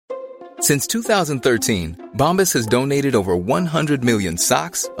Since 2013, Bombas has donated over 100 million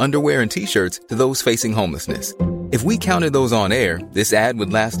socks, underwear, and T-shirts to those facing homelessness. If we counted those on air, this ad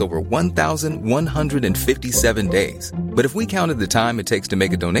would last over 1,157 days. But if we counted the time it takes to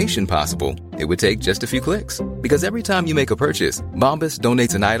make a donation possible, it would take just a few clicks. Because every time you make a purchase, Bombas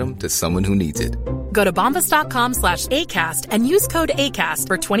donates an item to someone who needs it. Go to bombas.com/ACAST and use code ACAST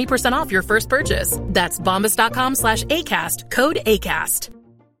for 20% off your first purchase. That's bombas.com/ACAST, code ACAST.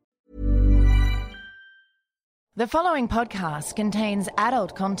 The following podcast contains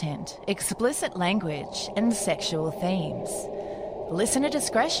adult content, explicit language, and sexual themes. Listener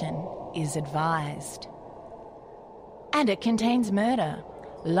discretion is advised. And it contains murder.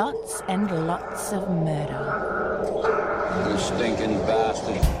 Lots and lots of murder. You stinking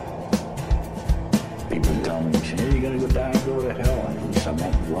bastard. People tell me, hey, you're going to go die and go to hell. And at least I'm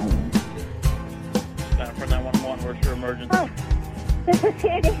not alone. For 911, where's your emergency? Oh, this is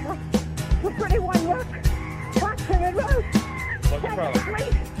Sandy. 41 Rook. Oxford Road. What's the problem?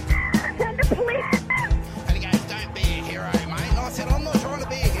 Send the police. And he goes, don't be a hero, mate. And I said, I'm not trying to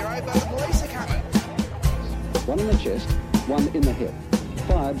be a hero, but the police are coming. One in the chest, one in the hip.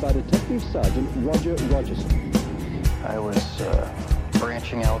 Fired by Detective Sergeant Roger Rogerson. I was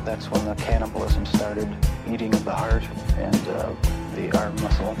branching out. That's when the cannibalism started, eating of the heart and the arm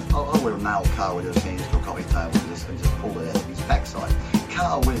muscle. I would have nailed Carl with his hands to a coffee table and just pulled it out of his backside.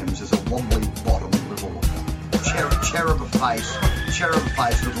 Carl Williams is a wobbly bottom little cherub face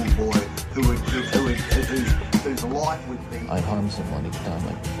little boy whose life would be. I'd harm someone each time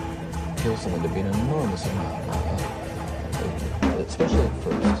I'd kill someone. There'd be an enormous amount, especially at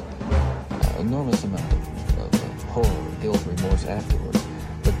first, enormous amount of horror, guilt, remorse afterwards.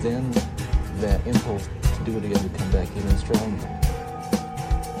 But then that impulse to do it again would come back even stronger.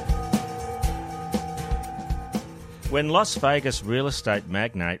 When Las Vegas real estate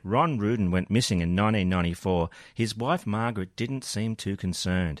magnate Ron Rudin went missing in 1994, his wife Margaret didn't seem too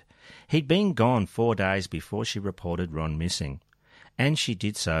concerned. He'd been gone 4 days before she reported Ron missing. And she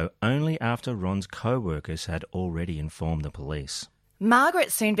did so only after Ron's co-workers had already informed the police.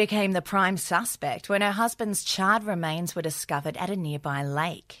 Margaret soon became the prime suspect when her husband's charred remains were discovered at a nearby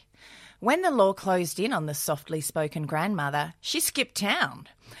lake. When the law closed in on the softly spoken grandmother, she skipped town.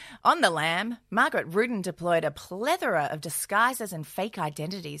 On the lam, Margaret Rudin deployed a plethora of disguises and fake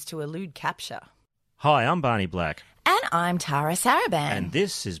identities to elude capture. Hi, I'm Barney Black. And I'm Tara Saraban. And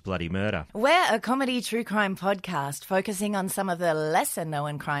this is Bloody Murder. We're a comedy true crime podcast focusing on some of the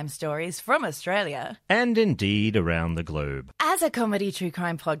lesser-known crime stories from Australia. And indeed around the globe. As a comedy true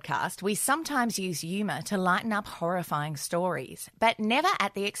crime podcast, we sometimes use humour to lighten up horrifying stories, but never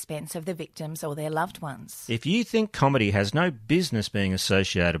at the expense of the victims or their loved ones. If you think comedy has no business being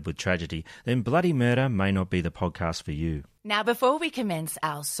associated with tragedy, then Bloody Murder may not be the podcast for you. Now, before we commence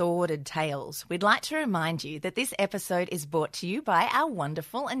our sordid tales, we'd like to remind you that this episode is brought to you by our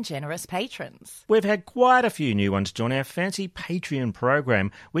wonderful and generous patrons. We've had quite a few new ones join our fancy Patreon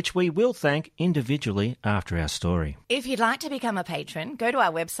program, which we will thank individually after our story. If you'd like to become a patron, go to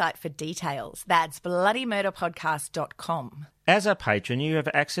our website for details. That's bloodymurderpodcast.com. As a patron, you have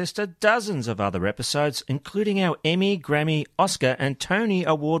access to dozens of other episodes, including our Emmy, Grammy, Oscar and Tony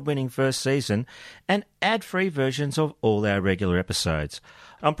award-winning first season, and ad-free versions of all our regular episodes.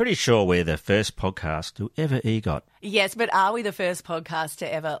 I'm pretty sure we're the first podcast to ever EGOT. Yes, but are we the first podcast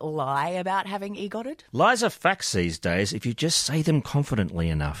to ever lie about having EGOTed? Lies are facts these days if you just say them confidently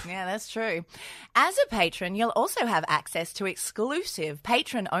enough. Yeah, that's true. As a patron, you'll also have access to exclusive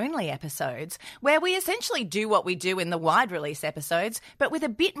patron-only episodes where we essentially do what we do in the wide-release episodes, but with a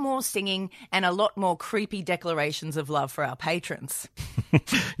bit more singing and a lot more creepy declarations of love for our patrons.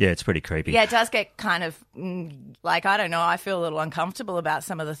 Yeah, it's pretty creepy. Yeah, it does get kind of, I don't know, I feel a little uncomfortable about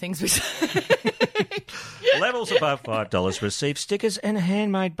some of the things we say. Levels above $5 receive stickers and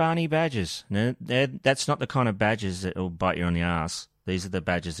handmade Barney badges. No, that's not the kind of badges that will bite you on the arse. These are the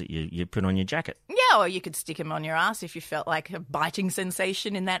badges that you put on your jacket. Yeah, or you could stick them on your ass if you felt like a biting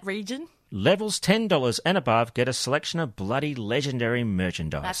sensation in that region. Levels $10 and above get a selection of bloody legendary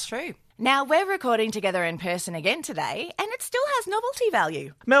merchandise. That's true. Now, we're recording together in person again today, and it still has novelty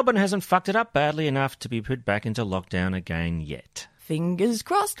value. Melbourne hasn't fucked it up badly enough to be put back into lockdown again yet. Fingers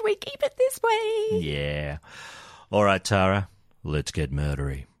crossed we keep it this way. Yeah. All right, Tara, let's get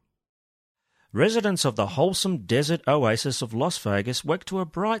murdery. Residents of the wholesome desert oasis of Las Vegas woke to a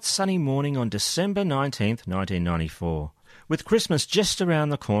bright sunny morning on December 19th, 1994. With Christmas just around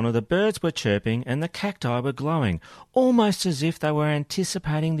the corner, the birds were chirping and the cacti were glowing, almost as if they were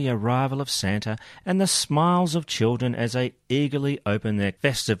anticipating the arrival of Santa and the smiles of children as they eagerly opened their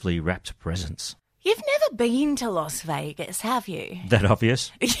festively wrapped presents. You've never been to Las Vegas, have you? That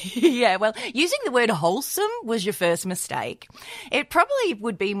obvious? Yeah, well, using the word wholesome was your first mistake. It probably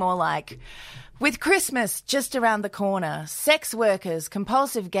would be more like, with Christmas just around the corner, sex workers,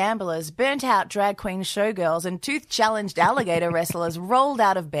 compulsive gamblers, burnt-out drag queen showgirls and tooth-challenged alligator wrestlers rolled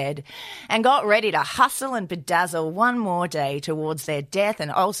out of bed and got ready to hustle and bedazzle one more day towards their death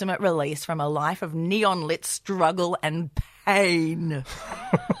and ultimate release from a life of neon-lit struggle and pain.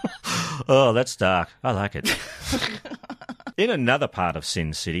 Oh, that's dark. I like it. In another part of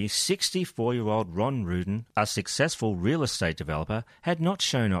Sin City, 64-year-old Ron Rudin, a successful real estate developer, had not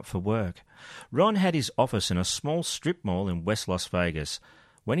shown up for work. Ron had his office in a small strip mall in West Las Vegas.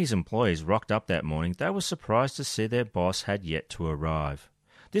 When his employees rocked up that morning, they were surprised to see their boss had yet to arrive.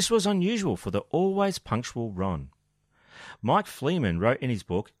 This was unusual for the always punctual Ron. Mike Fleeman wrote in his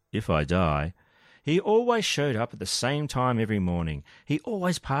book, If I Die, he always showed up at the same time every morning. He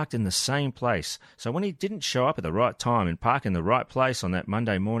always parked in the same place. So when he didn't show up at the right time and park in the right place on that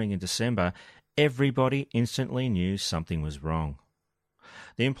Monday morning in December, everybody instantly knew something was wrong.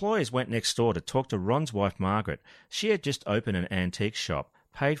 The employees went next door to talk to Ron's wife, Margaret. She had just opened an antique shop,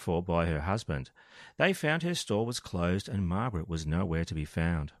 paid for by her husband. They found her store was closed and Margaret was nowhere to be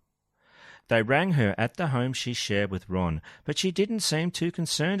found. They rang her at the home she shared with Ron, but she didn't seem too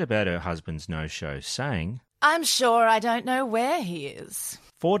concerned about her husband's no-show, saying, I'm sure I don't know where he is.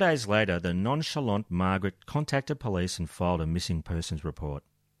 4 days later, the nonchalant Margaret contacted police and filed a missing persons report.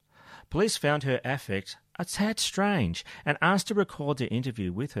 Police found her affect a tad strange and asked to record the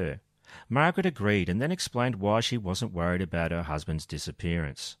interview with her. Margaret agreed and then explained why she wasn't worried about her husband's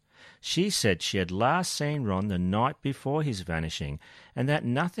disappearance. She said she had last seen Ron the night before his vanishing and that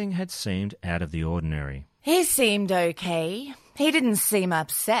nothing had seemed out of the ordinary. He seemed okay. He didn't seem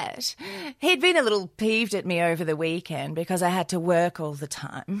upset. He'd been a little peeved at me over the weekend because I had to work all the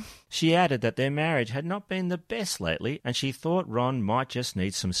time. She added that their marriage had not been the best lately and she thought Ron might just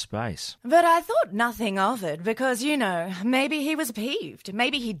need some space. But I thought nothing of it because, maybe he was peeved.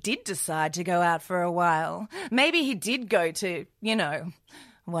 Maybe he did decide to go out for a while. Maybe he did go to,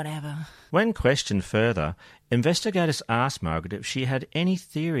 whatever. When questioned further, investigators asked Margaret if she had any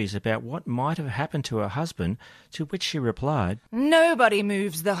theories about what might have happened to her husband, to which she replied, Nobody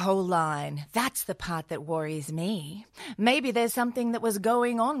moves the whole line. That's the part that worries me. Maybe there's something that was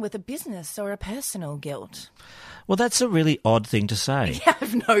going on with a business or a personal guilt. Well, that's a really odd thing to say. I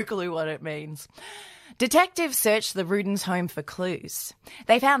have no clue what it means. Detectives searched the Rudins' home for clues.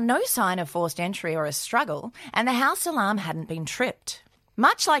 They found no sign of forced entry or a struggle, and the house alarm hadn't been tripped.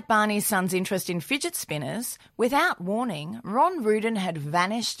 Much like Barney's son's interest in fidget spinners, without warning, Ron Rudin had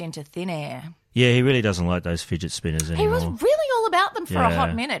vanished into thin air. Yeah, he really doesn't like those fidget spinners anymore. He was really all about them for a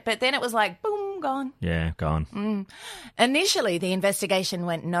hot minute, but then it was like, boom, gone. Yeah, gone. Initially, the investigation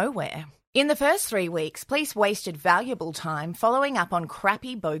went nowhere. In the first 3 weeks, police wasted valuable time following up on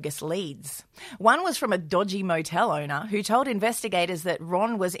crappy, bogus leads. One was from a dodgy motel owner who told investigators that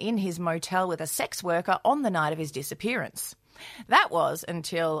Ron was in his motel with a sex worker on the night of his disappearance. That was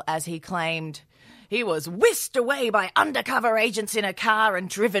until, as he claimed, he was whisked away by undercover agents in a car and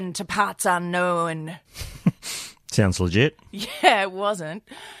driven to parts unknown. Sounds legit. Yeah, it wasn't.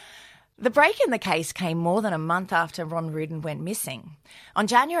 The break in the case came more than a month after Ron Rudin went missing. On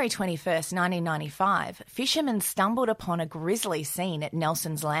January 21st, 1995, fishermen stumbled upon a grisly scene at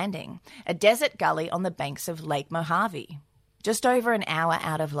Nelson's Landing, a desert gully on the banks of Lake Mojave, just over an hour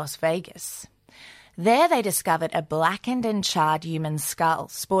out of Las Vegas. There they discovered a blackened and charred human skull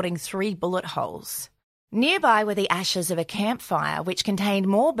sporting 3 bullet holes. Nearby were the ashes of a campfire which contained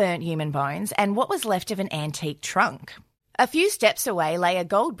more burnt human bones and what was left of an antique trunk. A few steps away lay a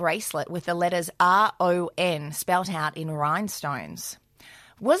gold bracelet with the letters R-O-N spelt out in rhinestones.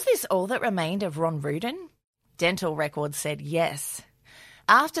 Was this all that remained of Ron Rudin? Dental records said yes.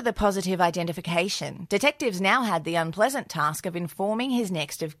 After the positive identification, detectives now had the unpleasant task of informing his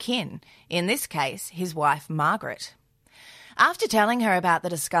next of kin, in this case, his wife Margaret. After telling her about the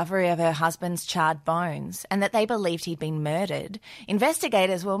discovery of her husband's charred bones and that they believed he'd been murdered,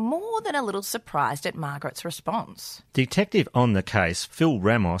 investigators were more than a little surprised at Margaret's response. Detective on the case, Phil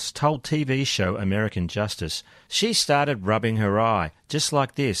Ramos, told TV show American Justice, she started rubbing her eye, just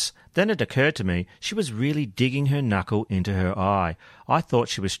like this. Then it occurred to me she was really digging her knuckle into her eye. I thought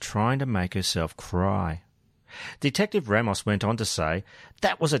she was trying to make herself cry. Detective Ramos went on to say,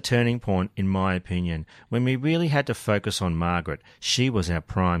 that was a turning point, in my opinion, when we really had to focus on Margaret. She was our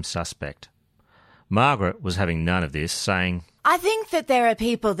prime suspect. Margaret was having none of this, saying, I think that there are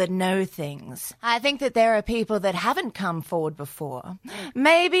people that know things. I think that there are people that haven't come forward before.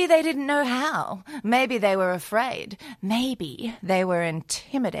 Maybe they didn't know how. Maybe they were afraid. Maybe they were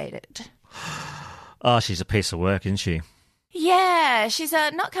intimidated. Oh, she's a piece of work, isn't she? Yeah, she's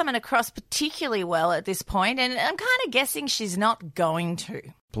not coming across particularly well at this point, and I'm kind of guessing she's not going to.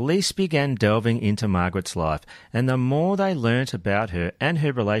 Police began delving into Margaret's life, and the more they learnt about her and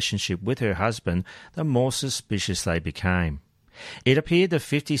her relationship with her husband, the more suspicious they became. It appeared the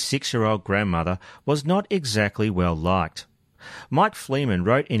 56-year-old grandmother was not exactly well liked. Mike Fleeman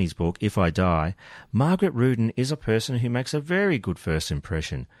wrote in his book, If I Die, Margaret Rudin is a person who makes a very good first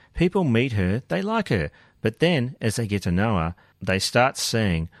impression. People meet her, they like her, but then, as they get to know her, they start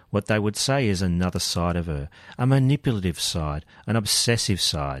seeing what they would say is another side of her, a manipulative side, an obsessive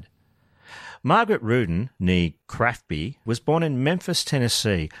side. Margaret Rudin, née Crafby, was born in Memphis,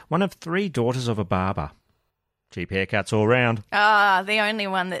 Tennessee, one of 3 daughters of a barber. Cheap haircuts all round. The only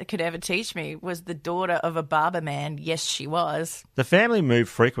one that could ever teach me was the daughter of a barber man. Yes, she was. The family moved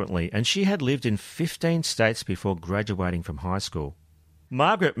frequently, and she had lived in 15 states before graduating from high school.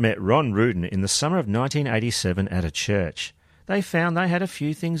 Margaret met Ron Rudin in the summer of 1987 at a church. They found they had a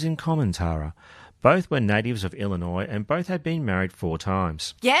few things in common, Tara. Both were natives of Illinois, and both had been married 4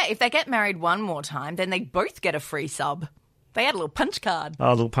 times. Yeah, if they get married one more time, then they both get a free sub. They had a little punch card. Oh,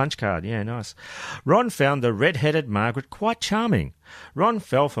 a little punch card. Yeah, nice. Ron found the red-headed Margaret quite charming. Ron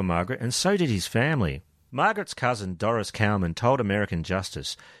fell for Margaret, and so did his family. Margaret's cousin, Doris Cowman, told American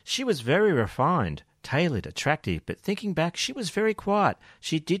Justice she was very refined, tailored, attractive, but thinking back, she was very quiet.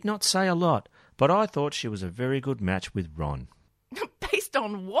 She did not say a lot, but I thought she was a very good match with Ron. Based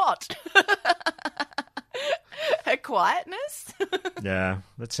on what? Her quietness? Yeah,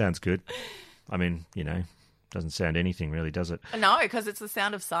 that sounds good. I mean, doesn't sound anything really, does it? No, because it's the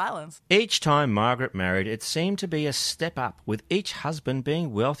sound of silence. Each time Margaret married, it seemed to be a step up, with each husband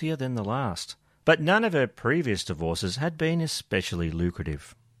being wealthier than the last. But none of her previous divorces had been especially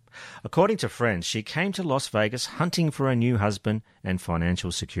lucrative. According to friends, she came to Las Vegas hunting for a new husband and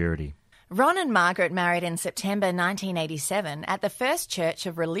financial security. Ron and Margaret married in September 1987 at the First Church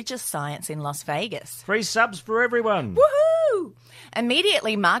of Religious Science in Las Vegas. Free subs for everyone! Woohoo!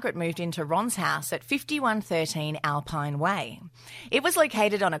 Immediately, Margaret moved into Ron's house at 5113 Alpine Way. It was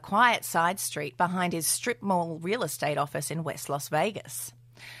located on a quiet side street behind his strip mall real estate office in West Las Vegas.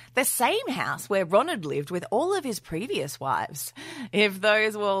 The same house where Ron had lived with all of his previous wives. If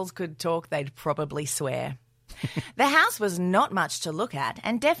those walls could talk, they'd probably swear. The house was not much to look at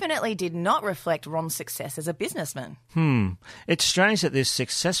and definitely did not reflect Ron's success as a businessman. It's strange that this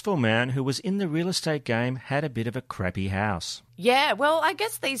successful man who was in the real estate game had a bit of a crappy house. Yeah, well, I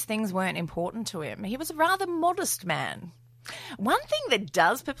guess these things weren't important to him. He was a rather modest man. One thing that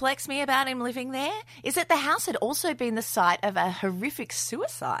does perplex me about him living there is that the house had also been the site of a horrific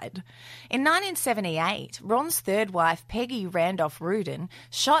suicide. In 1978, Ron's third wife, Peggy Randolph Rudin,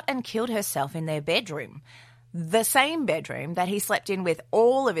 shot and killed herself in their bedroom. The same bedroom that he slept in with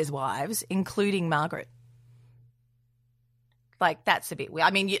all of his wives, including Margaret. Like, that's a bit weird.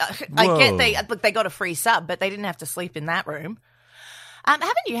 I mean, I get they got a free sub, but they didn't have to sleep in that room.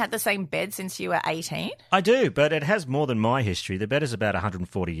 Haven't you had the same bed since you were 18? I do, but it has more than my history. The bed is about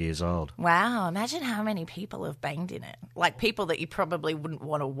 140 years old. Wow, imagine how many people have banged in it. Like people that you probably wouldn't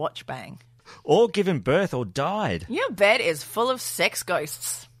want to watch bang. Or given birth or died. Your bed is full of sex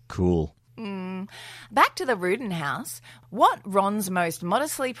ghosts. Cool. Back to the Rudin house, what Ron's most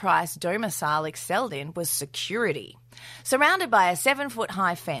modestly priced domicile excelled in was security. Surrounded by a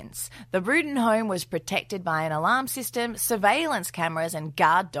 7-foot-high fence, the Rudin home was protected by an alarm system, surveillance cameras and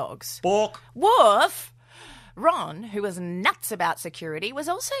guard dogs. Bork. Woof! Ron, who was nuts about security, was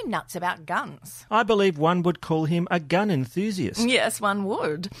also nuts about guns. I believe one would call him a gun enthusiast. Yes, one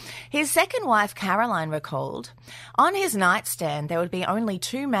would. His second wife, Caroline, recalled, on his nightstand there would be only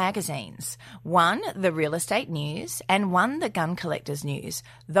 2 magazines. One, the Real Estate News, and one, the Gun Collectors News.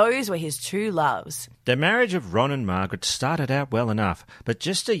 Those were his 2 loves. The marriage of Ron and Margaret started out well enough, but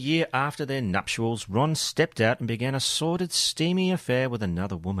just a year after their nuptials, Ron stepped out and began a sordid, steamy affair with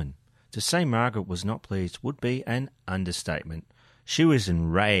another woman. To say Margaret was not pleased would be an understatement. She was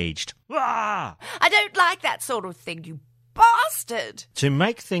enraged. Ah! I don't like that sort of thing, you bastard! To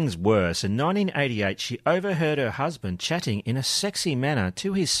make things worse, in 1988 she overheard her husband chatting in a sexy manner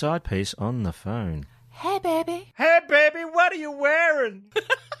to his side piece on the phone. Hey, baby. Hey, baby, what are you wearing?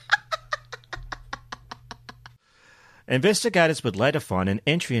 Investigators would later find an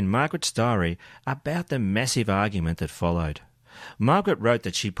entry in Margaret's diary about the massive argument that followed. Margaret wrote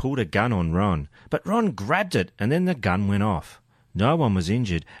that she pulled a gun on Ron, but Ron grabbed it and then the gun went off. No one was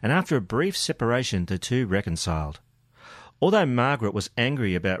injured, and after a brief separation, the two reconciled. Although Margaret was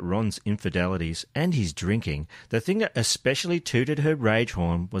angry about Ron's infidelities and his drinking, the thing that especially tooted her rage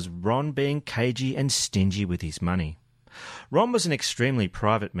horn was Ron being cagey and stingy with his money. Ron was an extremely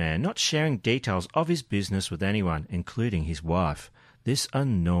private man, not sharing details of his business with anyone, including his wife. This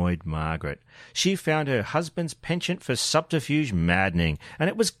annoyed Margaret. She found her husband's penchant for subterfuge maddening, and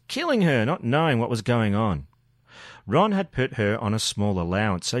it was killing her not knowing what was going on. Ron had put her on a small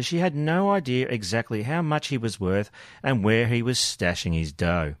allowance, so she had no idea exactly how much he was worth and where he was stashing his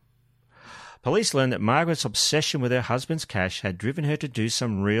dough. Police learned that Margaret's obsession with her husband's cash had driven her to do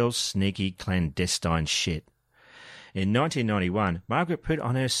some real sneaky clandestine shit. In 1991, Margaret put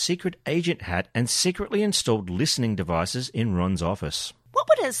on her secret agent hat and secretly installed listening devices in Ron's office. What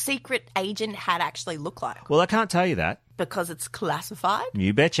would a secret agent hat actually look like? Well, I can't tell you that. Because it's classified?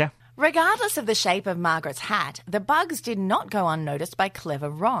 You betcha. Regardless of the shape of Margaret's hat, the bugs did not go unnoticed by clever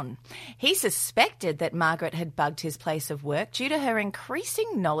Ron. He suspected that Margaret had bugged his place of work due to her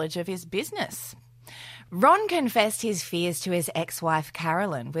increasing knowledge of his business. Ron confessed his fears to his ex-wife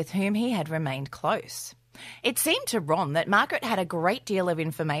Carolyn, with whom he had remained close. It seemed to Ron that Margaret had a great deal of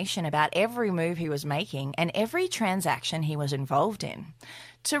information about every move he was making and every transaction he was involved in.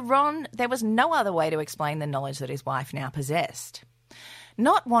 To Ron, there was no other way to explain the knowledge that his wife now possessed.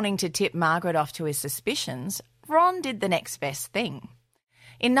 Not wanting to tip Margaret off to his suspicions, Ron did the next best thing.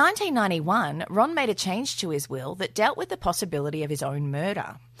 In 1991, Ron made a change to his will that dealt with the possibility of his own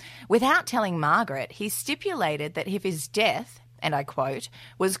murder. Without telling Margaret, he stipulated that if his death, and I quote,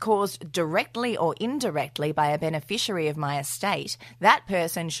 was caused directly or indirectly by a beneficiary of my estate, that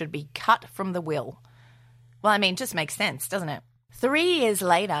person should be cut from the will. Well, I mean, just makes sense, doesn't it? 3 years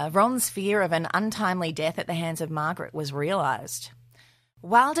later, Ron's fear of an untimely death at the hands of Margaret was realised.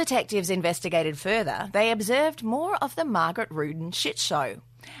 While detectives investigated further, they observed more of the Margaret Rudin shit show.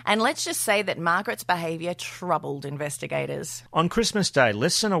 And let's just say that Margaret's behaviour troubled investigators. On Christmas Day,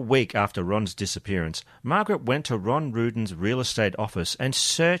 less than a week after Ron's disappearance, Margaret went to Ron Rudin's real estate office and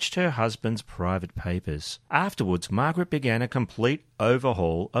searched her husband's private papers. Afterwards, Margaret began a complete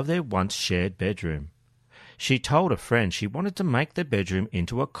overhaul of their once shared bedroom. She told a friend she wanted to make the bedroom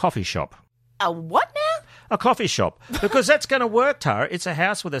into a coffee shop. A what now? A coffee shop. Because that's going to work, Tara. It's a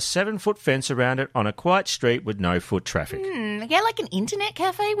house with a 7-foot fence around it on a quiet street with no foot traffic. Yeah, like an internet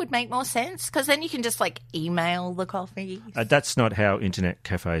cafe would make more sense, because then you can just, email the coffee. That's not how internet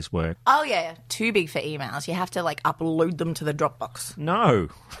cafes work. Oh, yeah. Too big for emails. You have to, upload them to the Dropbox. No.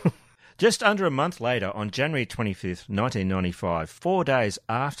 Just under a month later, on January 25th, 1995, 4 days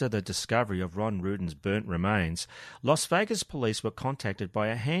after the discovery of Ron Rudin's burnt remains, Las Vegas police were contacted by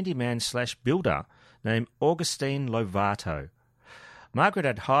a handyman/builder named Augustine Lovato. Margaret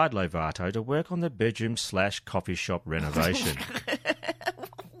had hired Lovato to work on the bedroom/coffee shop renovation.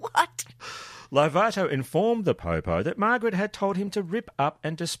 What? Lovato informed the Popo that Margaret had told him to rip up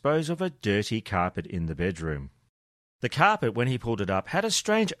and dispose of a dirty carpet in the bedroom. The carpet, when he pulled it up, had a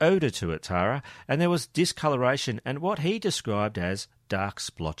strange odour to it, Tara, and there was discoloration and what he described as dark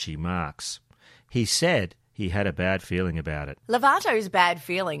splotchy marks. He said he had a bad feeling about it. Lovato's bad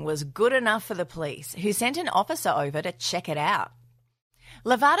feeling was good enough for the police, who sent an officer over to check it out.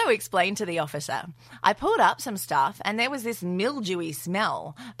 Lovato explained to the officer, I pulled up some stuff and there was this mildewy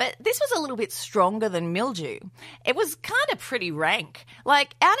smell, but this was a little bit stronger than mildew. It was kind of pretty rank.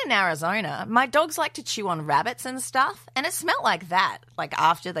 Out in Arizona, my dogs like to chew on rabbits and stuff, and it smelled like that,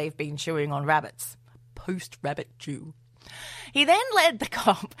 after they've been chewing on rabbits. Post-rabbit chew. He then led the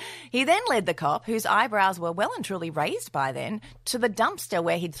cop, whose eyebrows were well and truly raised by then, to the dumpster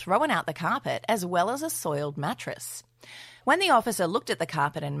where he'd thrown out the carpet as well as a soiled mattress. When the officer looked at the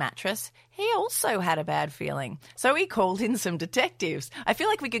carpet and mattress, he also had a bad feeling. So he called in some detectives. I feel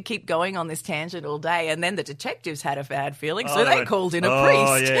like we could keep going on this tangent all day, and then the detectives had a bad feeling, so they called in a priest.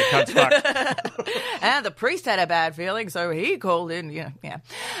 Oh, yeah, cunt's fucked. And the priest had a bad feeling, so he called in, yeah.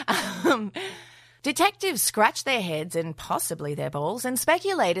 Detectives scratched their heads and possibly their balls and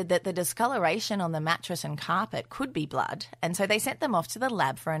speculated that the discoloration on the mattress and carpet could be blood, and so they sent them off to the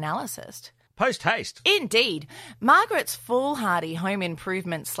lab for analysis. Post-haste. Indeed. Margaret's foolhardy home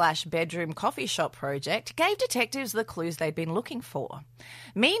improvement/bedroom coffee shop project gave detectives the clues they'd been looking for.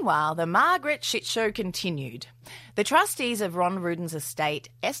 Meanwhile, the Margaret shit show continued. The trustees of Ron Rudin's estate,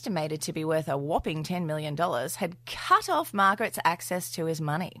 estimated to be worth a whopping $10 million, had cut off Margaret's access to his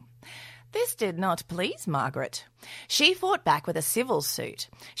money. This did not please Margaret. She fought back with a civil suit.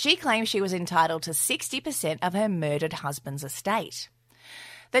 She claimed she was entitled to 60% of her murdered husband's estate.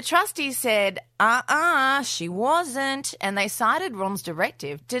 The trustees said, she wasn't, and they cited Ron's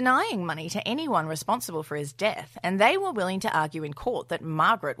directive denying money to anyone responsible for his death, and they were willing to argue in court that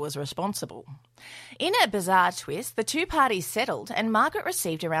Margaret was responsible. In a bizarre twist, the two parties settled and Margaret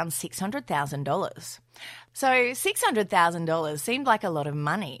received around $600,000. So $600,000 seemed like a lot of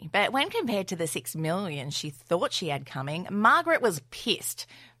money, but when compared to the $6 million she thought she had coming, Margaret was pissed.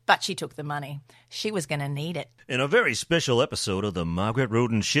 But she took the money. She was going to need it. In a very special episode of the Margaret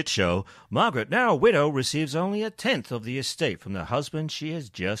Rudin Shit Show, Margaret, now a widow, receives only 1/10 of the estate from the husband she has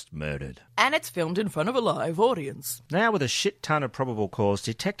just murdered. And it's filmed in front of a live audience. Now, with a shit ton of probable cause,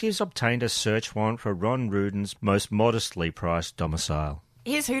 detectives obtained a search warrant for Ron Rudin's most modestly priced domicile.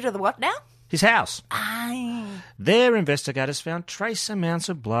 Here's who to the what now? His house. Aye. There, investigators found trace amounts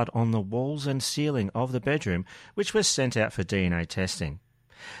of blood on the walls and ceiling of the bedroom, which was sent out for DNA testing.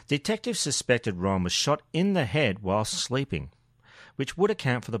 Detectives suspected Ron was shot in the head whilst sleeping, which would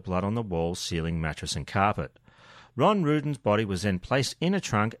account for the blood on the walls, ceiling, mattress and carpet. Ron Rudin's body was then placed in a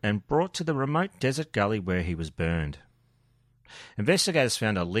trunk and brought to the remote desert gully where he was burned. Investigators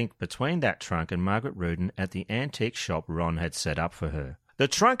found a link between that trunk and Margaret Rudin at the antique shop Ron had set up for her. The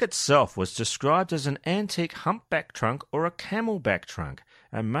trunk itself was described as an antique humpback trunk or a camelback trunk,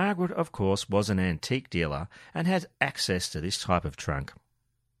 and Margaret, of course, was an antique dealer and had access to this type of trunk.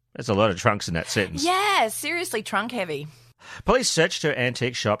 There's a lot of trunks in that sentence. Yeah, seriously trunk heavy. Police searched her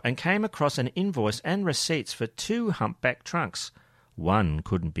antique shop and came across an invoice and receipts for 2 humpback trunks. One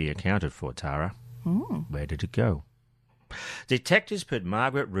couldn't be accounted for, Tara. Where did it go? Detectives put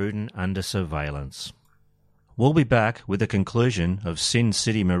Margaret Rudin under surveillance. We'll be back with the conclusion of Sin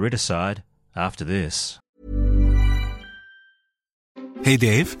City Meridicide after this. Hey,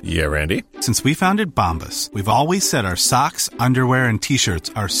 Dave. Yeah, Randy? Since we founded Bombas, we've always said our socks, underwear, and T-shirts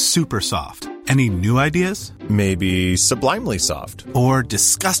are super soft. Any new ideas? Maybe sublimely soft. Or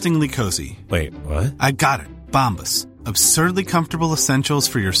disgustingly cozy. Wait, what? I got it. Bombas. Absurdly comfortable essentials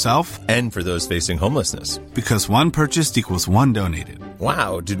for yourself. And for those facing homelessness. Because one purchased equals one donated.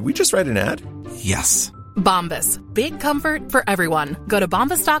 Wow, did we just write an ad? Yes. Bombas. Big comfort for everyone. Go to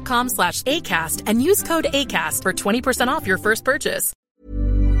bombas.com/ACAST and use code ACAST for 20% off your first purchase.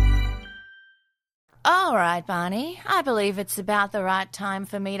 All right, Barney. I believe it's about the right time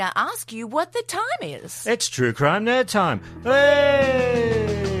for me to ask you what the time is. It's True Crime Nerd time.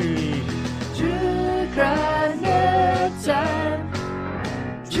 Hey! True Crime Nerd time.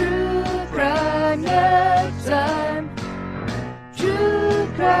 True Crime Nerd time.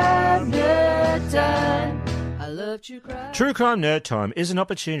 True Crime Nerd time. I love True Crime. True Crime Nerd Time is an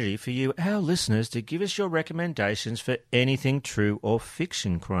opportunity for you, our listeners, to give us your recommendations for anything true or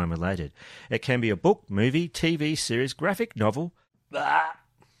fiction crime related. It can be a book, movie, TV series, graphic novel,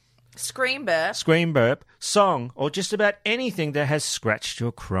 Scream burp, song, or just about anything that has scratched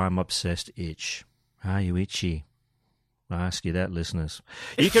your crime-obsessed itch. Are you itchy? I ask you that, listeners.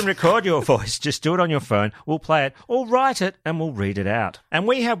 You can record your voice. Just do it on your phone. We'll play it, or write it, and we'll read it out. And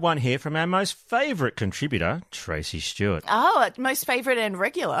we have one here from our most favourite contributor, Tracy Stewart. Oh, most favourite and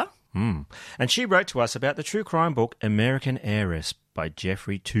regular. And she wrote to us about the true crime book American Heiress by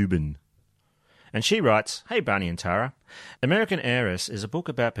Jeffrey Toobin. And she writes, Hey, Barney and Tara. American Heiress is a book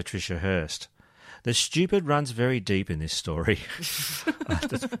about Patricia Hearst. The stupid runs very deep in this story.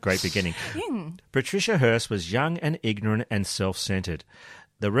 That's a great beginning. Patricia Hearst was young and ignorant and self-centered.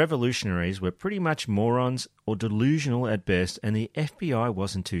 The revolutionaries were pretty much morons or delusional at best, and the FBI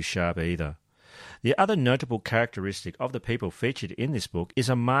wasn't too sharp either. The other notable characteristic of the people featured in this book is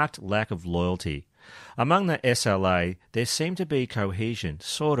a marked lack of loyalty. Among the SLA, there seemed to be cohesion,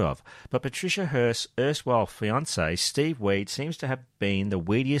 sort of, but Patricia Hearst's erstwhile fiancé, Steve Weed, seems to have been the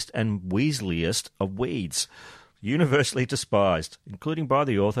weediest and weaseliest of weeds, universally despised, including by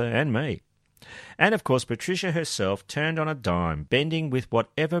the author and me. And of course, Patricia herself turned on a dime, bending with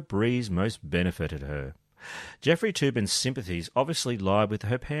whatever breeze most benefited her. Jeffrey Toobin's sympathies obviously lie with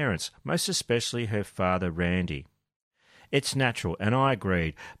her parents, most especially her father, Randy. It's natural, and I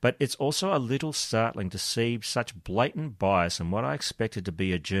agreed, but it's also a little startling to see such blatant bias in what I expected to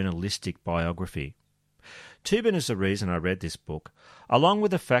be a journalistic biography. Toobin is the reason I read this book, along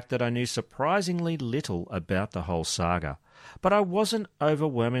with the fact that I knew surprisingly little about the whole saga. But I wasn't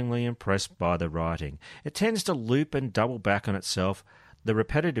overwhelmingly impressed by the writing. It tends to loop and double back on itself. The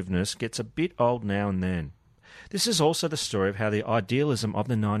repetitiveness gets a bit old now and then. This is also the story of how the idealism of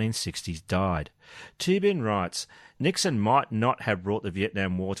the 1960s died. Toobin writes, Nixon might not have brought the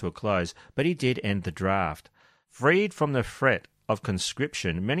Vietnam War to a close, but he did end the draft. Freed from the threat of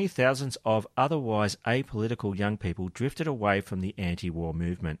conscription, many thousands of otherwise apolitical young people drifted away from the anti-war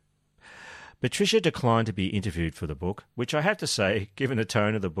movement. Patricia declined to be interviewed for the book, which I have to say, given the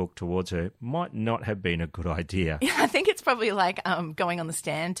tone of the book towards her, might not have been a good idea. Yeah, I think it's probably like going on the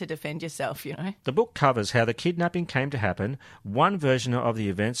stand to defend yourself, you know. The book covers how the kidnapping came to happen, one version of the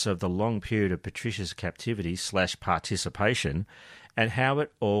events of the long period of Patricia's captivity / participation, and how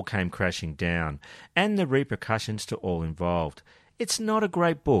it all came crashing down, and the repercussions to all involved. It's not a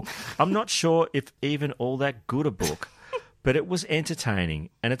great book. I'm not sure if even all that good a book, but it was entertaining,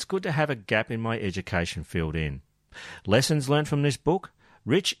 and it's good to have a gap in my education filled in. Lessons learned from this book?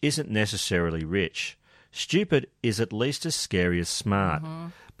 Rich isn't necessarily rich. Stupid is at least as scary as smart. Mm-hmm.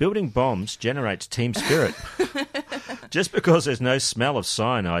 Building bombs generates team spirit. Just because there's no smell of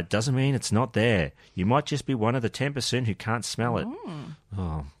cyanide doesn't mean it's not there. You might just be one of the 10% who can't smell it.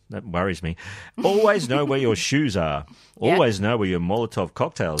 Oh, that worries me. Always know where your shoes are. Always know where your Molotov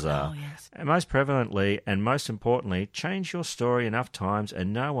cocktails are. Oh, yes. And most prevalently and most importantly, change your story enough times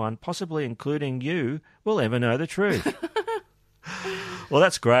and no one, possibly including you, will ever know the truth. Well,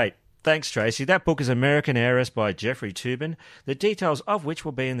 that's great. Thanks, Tracy. That book is American Heiress by Jeffrey Toobin, the details of which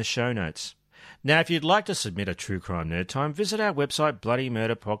will be in the show notes. Now, if you'd like to submit a True Crime Nerd Time, visit our website,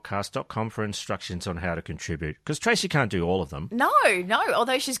 bloodymurderpodcast.com, for instructions on how to contribute, because Tracy can't do all of them. No,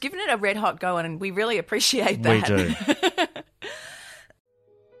 although she's given it a red-hot go, and we really appreciate that. We do.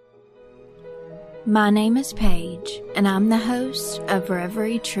 My name is Paige, and I'm the host of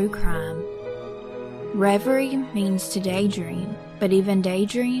Reverie True Crime. Reverie means to daydream, but even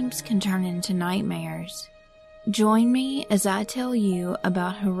daydreams can turn into nightmares. Join me as I tell you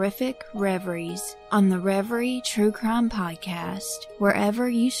about horrific reveries on the Reverie True Crime Podcast, wherever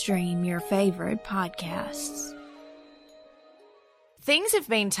you stream your favorite podcasts. Things have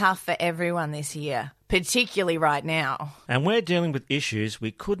been tough for everyone this year, particularly right now. And we're dealing with issues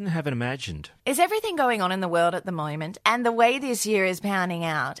we couldn't have imagined. Is everything going on in the world at the moment and the way this year is pounding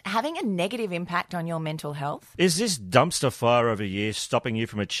out having a negative impact on your mental health? Is this dumpster fire of a year stopping you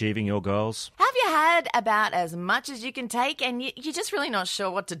from achieving your goals? Have you had about as much as you can take and you're just really not sure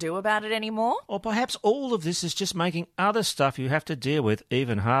what to do about it anymore? Or perhaps all of this is just making other stuff you have to deal with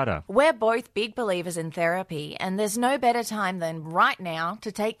even harder. We're both big believers in therapy, and there's no better time than right now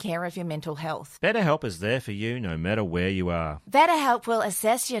to take care of your mental health. BetterHelp is there for you no matter where you are. BetterHelp will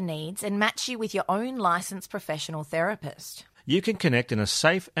assess your needs and match you with your own licensed professional therapist. You can connect in a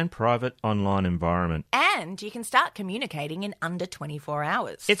safe and private online environment. And you can start communicating in under 24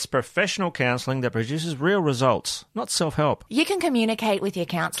 hours. It's professional counselling that produces real results, not self-help. You can communicate with your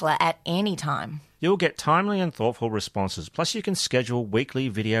counsellor at any time. You'll get timely and thoughtful responses, plus you can schedule weekly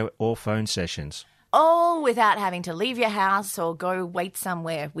video or phone sessions. All without having to leave your house or go wait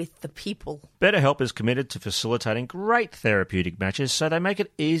somewhere with the people. BetterHelp is committed to facilitating great therapeutic matches, so they make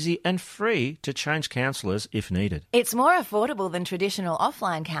it easy and free to change counsellors if needed. It's more affordable than traditional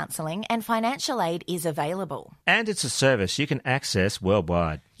offline counselling, and financial aid is available. And it's a service you can access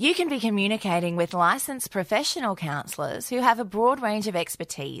worldwide. You can be communicating with licensed professional counsellors who have a broad range of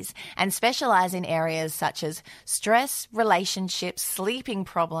expertise and specialise in areas such as stress, relationships, sleeping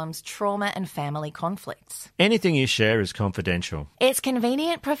problems, trauma and family conflicts. Anything you share is confidential. It's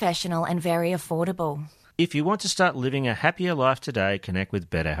convenient, professional and very affordable. If you want to start living a happier life today, connect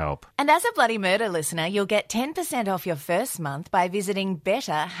with BetterHelp. And as a Bloody Murder listener, you'll get 10% off your first month by visiting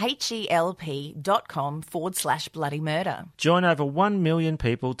betterhelp.com/bloodymurder. Join over 1 million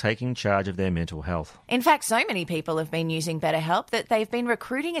people taking charge of their mental health. In fact, so many people have been using BetterHelp that they've been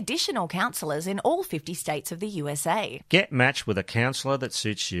recruiting additional counsellors in all 50 states of the USA. Get matched with a counsellor that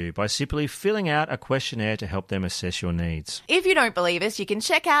suits you by simply filling out a questionnaire to help them assess your needs. If you don't believe us, you can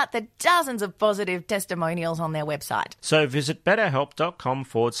check out the dozens of positive testimonials on their website. So visit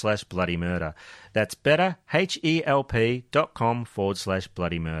betterhelp.com/bloodymurder. That's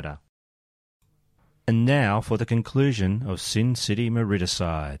betterhelp.com/bloodymurder. And now for the conclusion of Sin City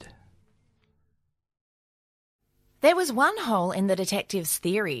Meridicide. There was one hole in the detective's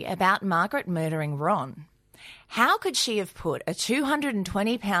theory about Margaret murdering Ron. How could she have put a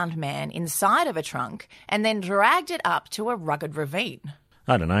 220-pound man inside of a trunk and then dragged it up to a rugged ravine?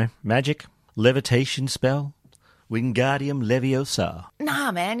 I don't know. Magic? Levitation spell? Wingardium Leviosa.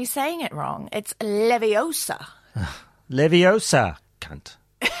 Nah, man, you're saying it wrong. It's Leviosa. Leviosa, cunt.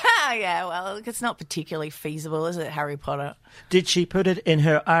 Yeah, well, it's not particularly feasible, is it, Harry Potter? Did she put it in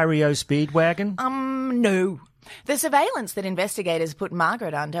her Aereo Speedwagon? No. The surveillance that investigators put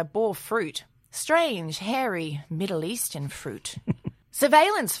Margaret under bore fruit. Strange, hairy, Middle Eastern fruit.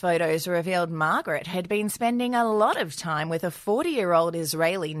 Surveillance photos revealed Margaret had been spending a lot of time with a 40-year-old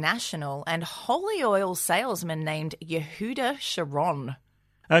Israeli national and holy oil salesman named Yehuda Sharon.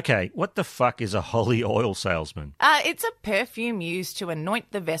 Okay, what the fuck is a holy oil salesman? It's a perfume used to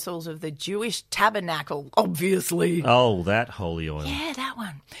anoint the vessels of the Jewish tabernacle, obviously. Oh, that holy oil. Yeah, that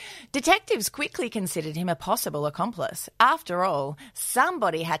one. Detectives quickly considered him a possible accomplice. After all,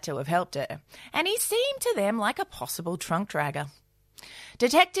 somebody had to have helped her, and he seemed to them like a possible trunk dragger.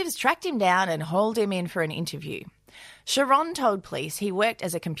 Detectives tracked him down and hauled him in for an interview. Sharon told police he worked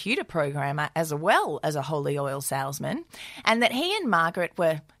as a computer programmer as well as a holy oil salesman, and that he and Margaret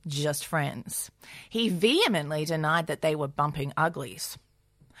were just friends. He vehemently denied that they were bumping uglies.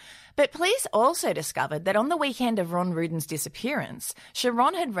 But police also discovered that on the weekend of Ron Ruden's disappearance,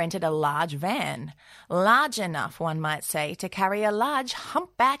 Sharon had rented a large van, large enough, one might say, to carry a large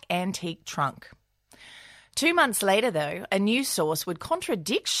humpback antique trunk. 2 months later, though, a news source would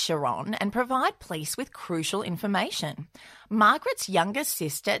contradict Sharon and provide police with crucial information. Margaret's younger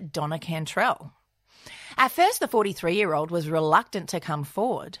sister, Donna Cantrell. At first, the 43-year-old was reluctant to come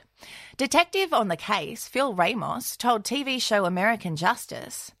forward. Detective on the case, Phil Ramos, told TV show American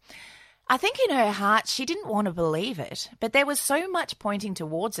Justice, "I think in her heart she didn't want to believe it, but there was so much pointing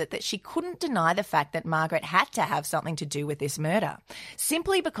towards it that she couldn't deny the fact that Margaret had to have something to do with this murder,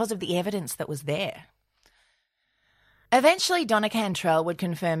 simply because of the evidence that was there." Eventually, Donna Cantrell would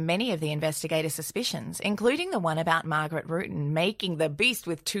confirm many of the investigators' suspicions, including the one about Margaret Rutan making the beast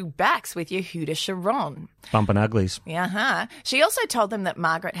with two backs with Yehuda Sharon. Bumping uglies. She also told them that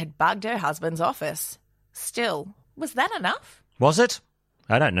Margaret had bugged her husband's office. Still, was that enough? Was it?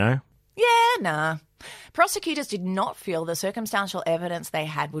 I don't know. Yeah, nah. Prosecutors did not feel the circumstantial evidence they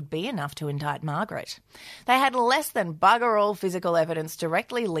had would be enough to indict Margaret. They had less than bugger all physical evidence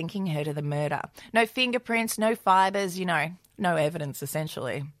directly linking her to the murder. No fingerprints, no fibres, no evidence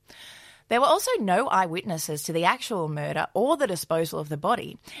essentially. There were also no eyewitnesses to the actual murder or the disposal of the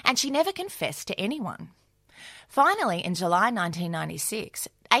body, and she never confessed to anyone. Finally, in July 1996,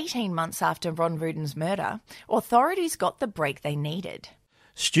 18 months after Ron Ruden's murder, authorities got the break they needed.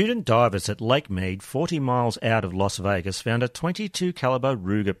 Student divers at Lake Mead, 40 miles out of Las Vegas, found a .22 caliber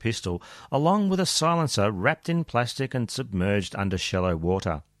Ruger pistol along with a silencer wrapped in plastic and submerged under shallow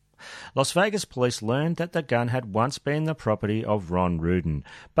water. Las Vegas police learned that the gun had once been the property of Ron Ruden,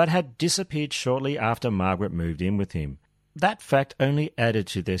 but had disappeared shortly after Margaret moved in with him. That fact only added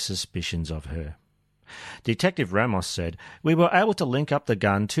to their suspicions of her. Detective Ramos said, "We were able to link up the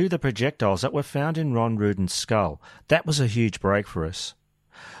gun to the projectiles that were found in Ron Ruden's skull. That was a huge break for us."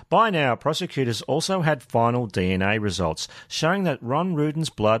 By now, prosecutors also had final DNA results showing that Ron Ruden's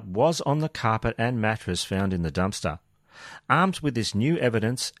blood was on the carpet and mattress found in the dumpster. Armed with this new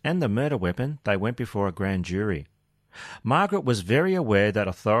evidence and the murder weapon, they went before a grand jury. Margaret was very aware that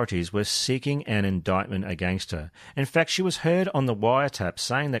authorities were seeking an indictment against her. In fact, she was heard on the wiretap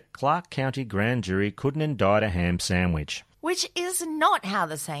saying that Clark County grand jury couldn't indict a ham sandwich. Which is not how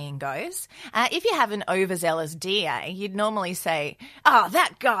the saying goes. If you have an overzealous DA, you'd normally say,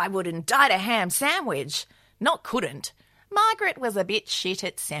 that guy would indict a ham sandwich. Not couldn't. Margaret was a bit shit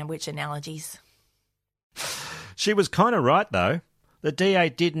at sandwich analogies. She was kind of right, though. The DA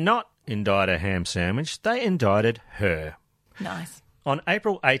did not indict a ham sandwich. They indicted her. Nice. On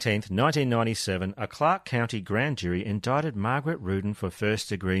April 18th, 1997, a Clark County grand jury indicted Margaret Ruden for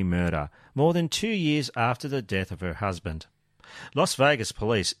first-degree murder, more than 2 years after the death of her husband. Las Vegas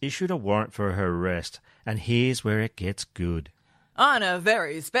police issued a warrant for her arrest, and here's where it gets good. On a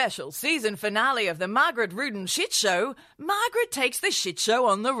very special season finale of the Margaret Ruden Shit Show, Margaret takes the shit show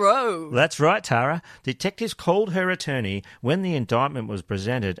on the road. That's right, Tara. Detectives called her attorney when the indictment was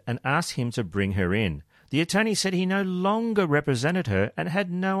presented and asked him to bring her in. The attorney said he no longer represented her and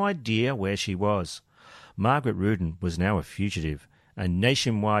had no idea where she was. Margaret Ruden was now a fugitive. A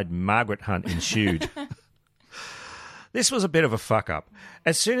nationwide Margaret hunt ensued. This was a bit of a fuck-up.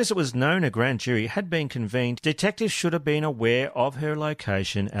 As soon as it was known a grand jury had been convened, detectives should have been aware of her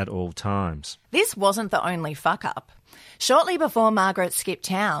location at all times. This wasn't the only fuck-up. Shortly before Margaret skipped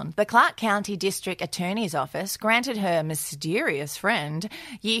town, the Clark County District Attorney's Office granted her mysterious friend,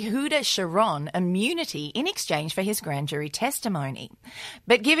 Yehuda Sharon, immunity in exchange for his grand jury testimony.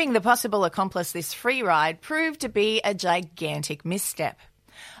 But giving the possible accomplice this free ride proved to be a gigantic misstep.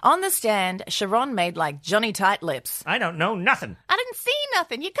 On the stand, Sharon made like Johnny Tight Lips. I don't know nothing. I didn't see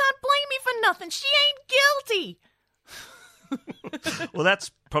nothing. You can't blame me for nothing. She ain't guilty. Well,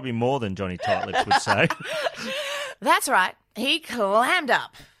 that's probably more than Johnny Tight Lips would say. That's right. He clammed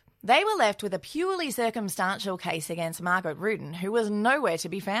up. They were left with a purely circumstantial case against Margaret Ruden, who was nowhere to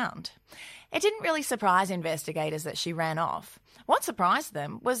be found. It didn't really surprise investigators that she ran off. What surprised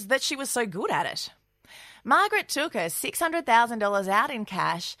them was that she was so good at it. Margaret took her $600,000 out in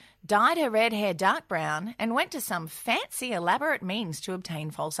cash, dyed her red hair dark brown, and went to some fancy, elaborate means to obtain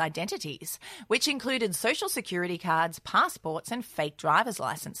false identities, which included social security cards, passports, and fake driver's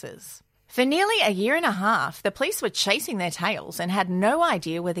licenses. For nearly a year and a half, the police were chasing their tails and had no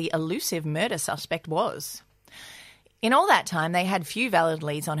idea where the elusive murder suspect was. In all that time, they had few valid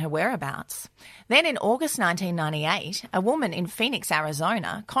leads on her whereabouts. Then in August 1998, a woman in Phoenix,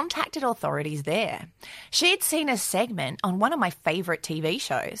 Arizona, contacted authorities there. She had seen a segment on one of my favourite TV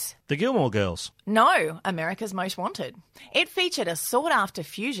shows. The Gilmore Girls. No, America's Most Wanted. It featured a sought-after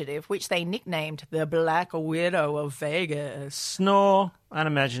fugitive which they nicknamed the Black Widow of Vegas. Snore.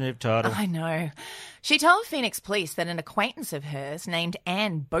 Unimaginative title. I know. She told Phoenix police that an acquaintance of hers named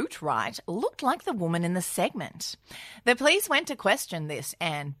Anne Boatwright looked like the woman in the segment. The police went to question this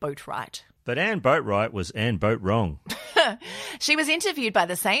Anne Boatwright. But Anne Boatwright was Anne Boat wrong. She was interviewed by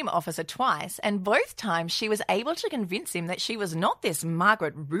the same officer twice, and both times she was able to convince him that she was not this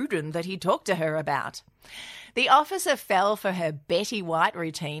Margaret Rudin that he talked to her about. The officer fell for her Betty White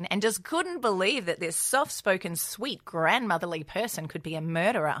routine and just couldn't believe that this soft-spoken, sweet, grandmotherly person could be a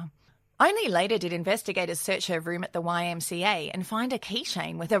murderer. Only later did investigators search her room at the YMCA and find a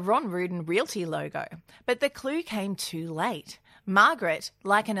keychain with a Ron Rudin Realty logo. But the clue came too late. Margaret,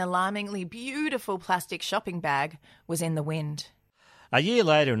 like an alarmingly beautiful plastic shopping bag, was in the wind. A year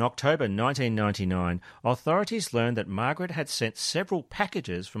later, in October 1999, authorities learned that Margaret had sent several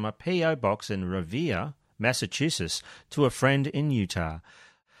packages from a P.O. box in Revere, Massachusetts, to a friend in Utah.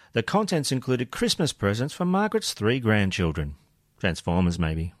 The contents included Christmas presents for Margaret's 3 grandchildren. Transformers,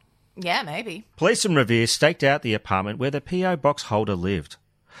 maybe. Yeah, maybe. Police in Revere staked out the apartment where the P.O. box holder lived.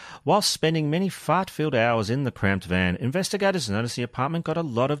 Whilst spending many fart-filled hours in the cramped van, investigators noticed the apartment got a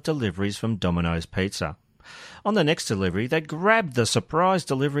lot of deliveries from Domino's Pizza. On the next delivery, they grabbed the surprise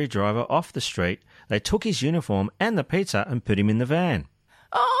delivery driver off the street, they took his uniform and the pizza and put him in the van.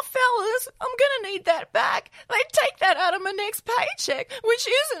 Oh, fellas, I'm going to need that back. They'd take that out of my next paycheck, which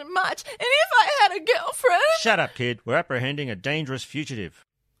isn't much. And if I had a girlfriend... Shut up, kid. We're apprehending a dangerous fugitive.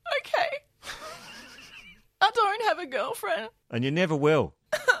 Okay. I don't have a girlfriend. And you never will.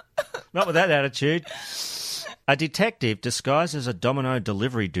 Not with that attitude. A detective disguised as a Domino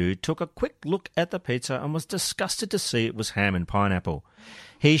delivery dude took a quick look at the pizza and was disgusted to see it was ham and pineapple.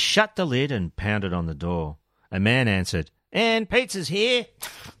 He shut the lid and pounded on the door. A man answered, "And pizza's here."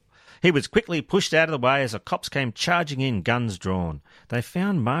 He was quickly pushed out of the way as the cops came charging in, guns drawn. They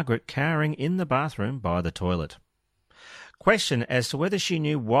found Margaret cowering in the bathroom by the toilet. Questioned as to whether she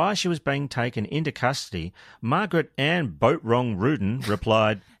knew why she was being taken into custody, Margaret Ann Boatwrong Rudin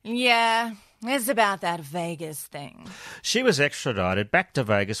replied, "Yeah, it's about that Vegas thing." She was extradited back to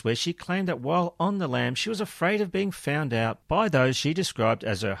Vegas, where she claimed that while on the lam she was afraid of being found out by those she described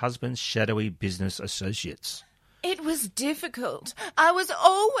as her husband's shadowy business associates. It was difficult. I was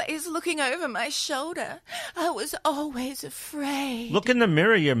always looking over my shoulder. I was always afraid. Look in the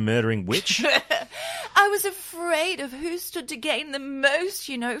mirror, you murdering witch. I was afraid of who stood to gain the most,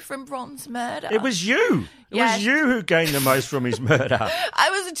 from Ron's murder. It was you. It was you who gained the most from his murder. I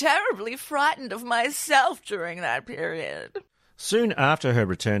was terribly frightened of myself during that period. Soon after her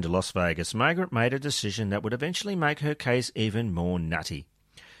return to Las Vegas, Margaret made a decision that would eventually make her case even more nutty.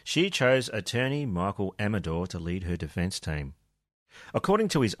 She chose attorney Michael Amador to lead her defence team. According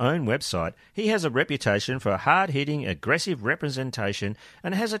to his own website, he has a reputation for hard-hitting, aggressive representation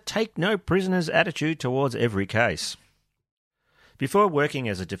and has a take-no-prisoners attitude towards every case. Before working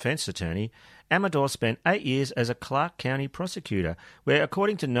as a defence attorney, Amador spent 8 years as a Clark County prosecutor, where,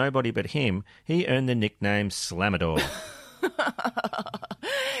 according to nobody but him, he earned the nickname Slamador.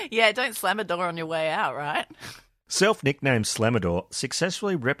 Yeah, don't slam a door on your way out, right? Self-nicknamed Slamador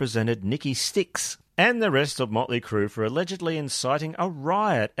successfully represented Nikki Styx and the rest of Motley Crue for allegedly inciting a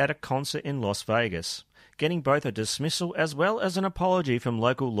riot at a concert in Las Vegas, getting both a dismissal as well as an apology from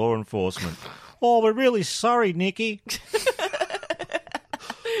local law enforcement. "Oh, we're really sorry, Nikki."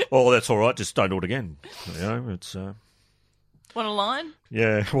 "Oh, that's all right, just don't do it again." It's... Want a line?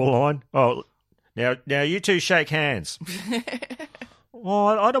 Yeah, well, line. Oh, now you two shake hands. "Oh,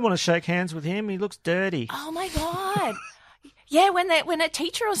 I don't want to shake hands with him. He looks dirty." Oh, my God. Yeah, when a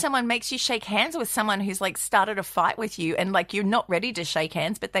teacher or someone makes you shake hands with someone who's, started a fight with you and, you're not ready to shake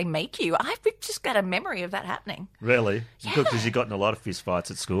hands, but they make you. I've just got a memory of that happening. Really? Yeah. Good, because you got in a lot of fist fights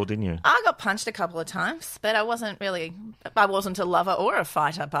at school, didn't you? I got punched a couple of times, but I wasn't a lover or a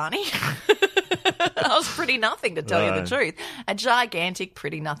fighter, Barney. I was pretty nothing, to tell you the truth. A gigantic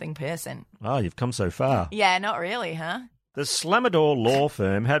pretty nothing person. Oh, you've come so far. Yeah, not really, huh? The Slamador law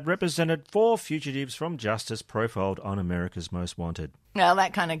firm had represented 4 fugitives from justice profiled on America's Most Wanted. Well,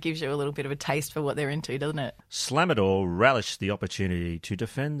 that kind of gives you a little bit of a taste for what they're into, doesn't it? Slamador relished the opportunity to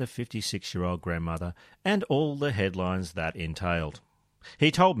defend the 56-year-old grandmother and all the headlines that entailed.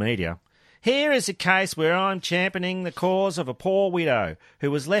 He told media, "Here is a case where I'm championing the cause of a poor widow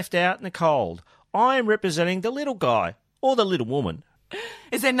who was left out in the cold. I am representing the little guy, or the little woman."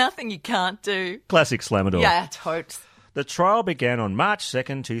 Is there nothing you can't do? Classic Slamador. Yeah, totes. The trial began on March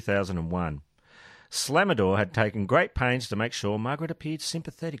 2nd, 2001. Slamador had taken great pains to make sure Margaret appeared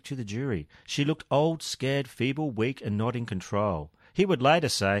sympathetic to the jury. She looked old, scared, feeble, weak, and not in control. He would later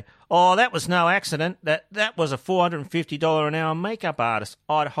say, "Oh, that was no accident. That was a $450 an hour makeup artist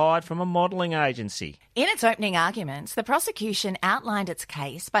I'd hired from a modelling agency." In its opening arguments, the prosecution outlined its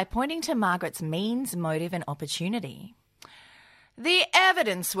case by pointing to Margaret's means, motive, and opportunity. "The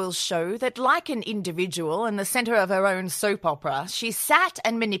evidence will show that, like an individual in the centre of her own soap opera, she sat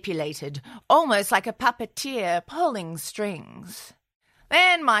and manipulated, almost like a puppeteer pulling strings."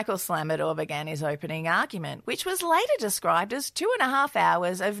 Then Michael Slamador began his opening argument, which was later described as 2.5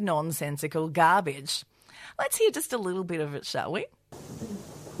 hours of nonsensical garbage. Let's hear just a little bit of it, shall we?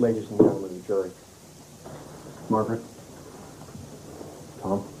 Ladies and gentlemen of the jury, Margaret,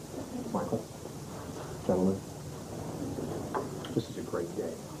 Tom, Michael, gentlemen, this is a great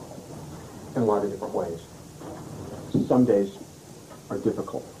day in a lot of different ways. Some days are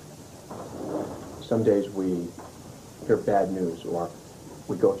difficult. Some days we hear bad news or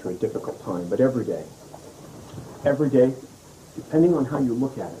we go through a difficult time. But every day, depending on how you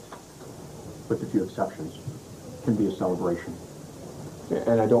look at it, with a few exceptions, can be a celebration.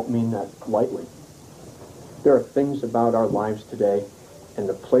 And I don't mean that lightly. There are things about our lives today and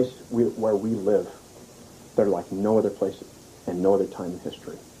the place where we live that are like no other place and no other time in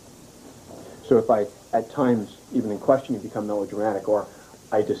history. So if I, at times, even in questioning, become melodramatic, or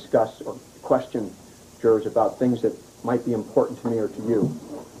I discuss or question jurors about things that might be important to me or to you,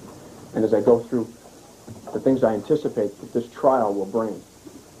 and as I go through the things I anticipate that this trial will bring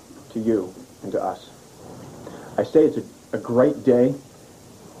to you and to us, I say it's a great day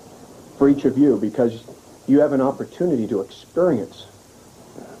for each of you because you have an opportunity to experience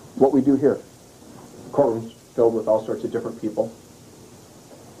what we do here. Courtrooms filled with all sorts of different people.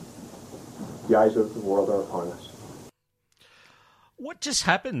 The eyes of the world are upon us. What just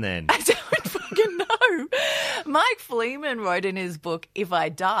happened then? I don't fucking know. Mike Fleeman wrote in his book, If I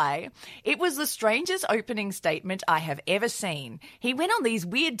Die, "It was the strangest opening statement I have ever seen. He went on these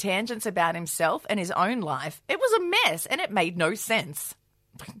weird tangents about himself and his own life. It was a mess and it made no sense."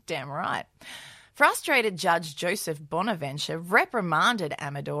 Damn right. Frustrated Judge Joseph Bonaventure reprimanded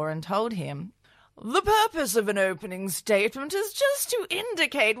Amador and told him, "The purpose of an opening statement is just to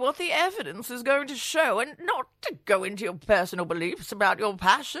indicate what the evidence is going to show and not to go into your personal beliefs about your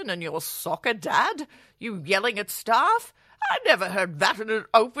passion and your soccer dad. You yelling at staff? I never heard that in an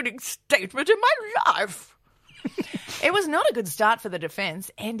opening statement in my life." It was not a good start for the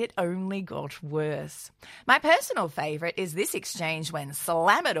defence, and it only got worse. My personal favourite is this exchange when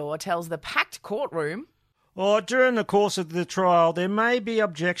Slamador tells the packed courtroom, During the course of the trial, there may be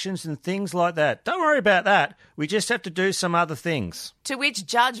objections and things like that. Don't worry about that. We just have to do some other things." To which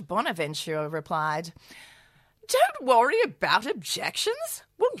Judge Bonaventure replied, "Don't worry about objections.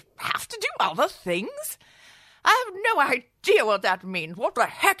 We'll have to do other things. I have no idea what that means. What the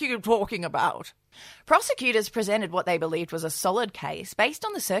heck are you talking about?" Prosecutors presented what they believed was a solid case based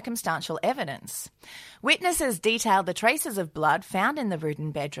on the circumstantial evidence. Witnesses detailed the traces of blood found in the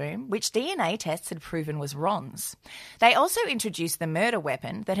Rudin bedroom, which DNA tests had proven was Ron's. They also introduced the murder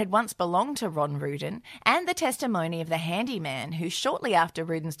weapon that had once belonged to Ron Rudin and the testimony of the handyman who, shortly after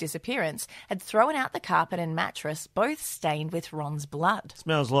Rudin's disappearance, had thrown out the carpet and mattress, both stained with Ron's blood.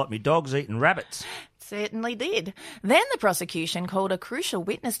 Smells like me dog's eating rabbits. Certainly did. Then the prosecution called a crucial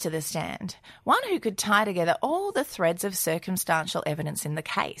witness to the stand, one who could tie together all the threads of circumstantial evidence in the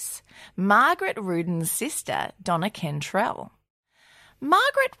case, Margaret Rudin's sister, Donna Cantrell.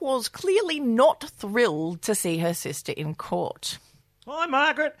 Margaret was clearly not thrilled to see her sister in court. "Hi,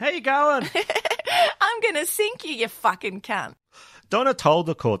 Margaret. How you going?" "I'm going to sink you, you fucking cunt." Donna told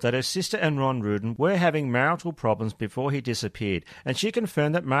the court that her sister and Ron Rudin were having marital problems before he disappeared, and she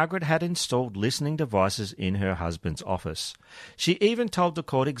confirmed that Margaret had installed listening devices in her husband's office. She even told the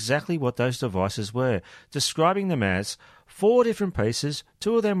court exactly what those devices were, describing them as 4 different pieces.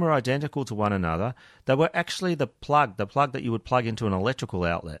 2 of them were identical to one another. They were actually the plug that you would plug into an electrical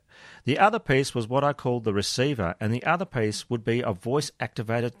outlet. The other piece was what I called the receiver, and the other piece would be a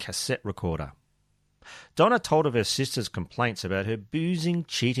voice-activated cassette recorder. Donna told of her sister's complaints about her boozing,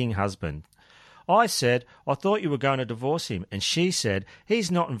 cheating husband. I said, I thought you were going to divorce him, and she said,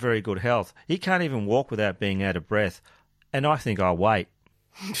 he's not in very good health. He can't even walk without being out of breath. And I think I'll wait.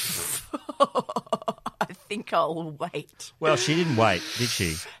 I think I'll wait. Well, she didn't wait, did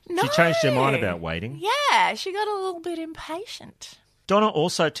she? No. She changed her mind about waiting. Yeah, she got a little bit impatient. Donna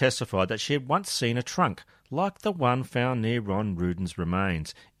also testified that she had once seen a trunk, like the one found near Ron Ruden's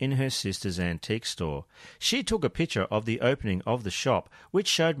remains, in her sister's antique store. She took a picture of the opening of the shop, which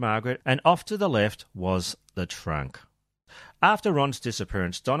showed Margaret, and off to the left was the trunk. After Ron's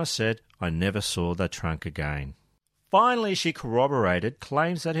disappearance, Donna said, I never saw the trunk again. Finally, she corroborated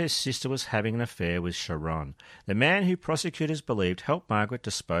claims that her sister was having an affair with Sharon, the man who prosecutors believed helped Margaret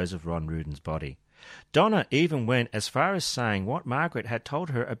dispose of Ron Ruden's body. Donna even went as far as saying what Margaret had told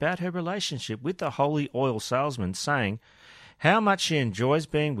her about her relationship with the holy oil salesman, saying how much she enjoys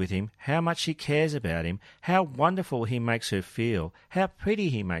being with him, how much she cares about him, how wonderful he makes her feel, how pretty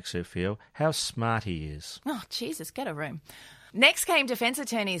he makes her feel, how smart he is. Oh, Jesus, get a room. Next came defence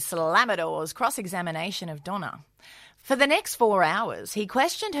attorney Slamador's cross-examination of Donna. For the next 4 hours, he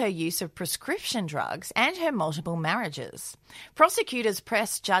questioned her use of prescription drugs and her multiple marriages. Prosecutors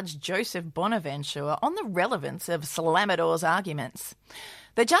pressed Judge Joseph Bonaventure on the relevance of Slamador's arguments.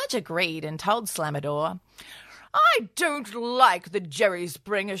 The judge agreed and told Slamador, I don't like the Jerry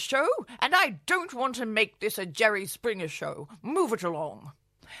Springer show, and I don't want to make this a Jerry Springer show. Move it along.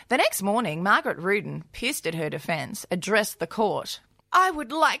 The next morning, Margaret Ruden, pissed at her defence, addressed the court. I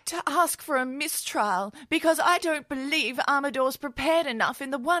would like to ask for a mistrial because I don't believe Amador's prepared enough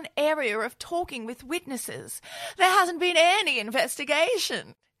in the one area of talking with witnesses. There hasn't been any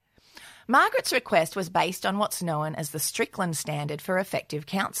investigation. Margaret's request was based on what's known as the Strickland Standard for Effective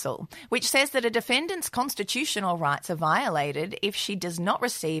Counsel, which says that a defendant's constitutional rights are violated if she does not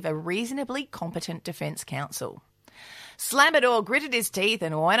receive a reasonably competent defence counsel. Slamador gritted his teeth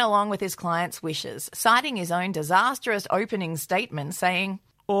and went along with his client's wishes, citing his own disastrous opening statement, saying,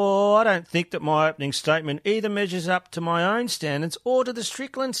 I don't think that my opening statement either measures up to my own standards or to the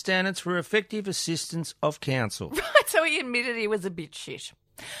Strickland Standards for Effective Assistance of Counsel. Right, so he admitted he was a bit shit.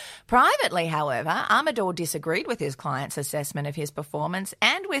 Privately, however, Amador disagreed with his client's assessment of his performance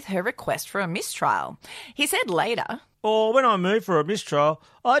and with her request for a mistrial. He said later, when I moved for a mistrial,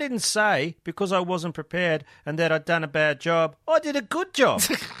 I didn't say because I wasn't prepared and that I'd done a bad job. I did a good job.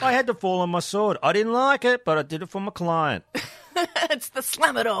 I had to fall on my sword. I didn't like it, but I did it for my client. It's the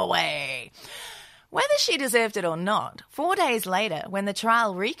Slamador way. Whether she deserved it or not, 4 days later, when the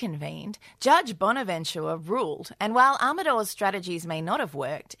trial reconvened, Judge Bonaventure ruled, and while Amador's strategies may not have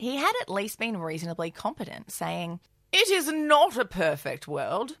worked, he had at least been reasonably competent, saying, It is not a perfect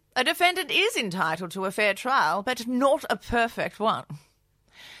world. A defendant is entitled to a fair trial, but not a perfect one.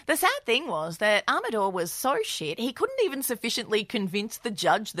 The sad thing was that Amador was so shit, he couldn't even sufficiently convince the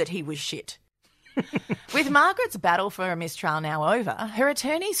judge that he was shit. With Margaret's battle for a mistrial now over, her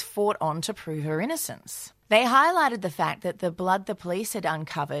attorneys fought on to prove her innocence. They highlighted the fact that the blood the police had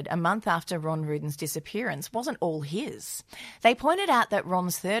uncovered a month after Ron Ruden's disappearance wasn't all his. They pointed out that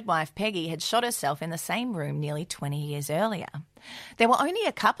Ron's third wife, Peggy, had shot herself in the same room nearly 20 years earlier. There were only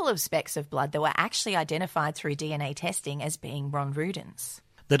a couple of specks of blood that were actually identified through DNA testing as being Ron Ruden's.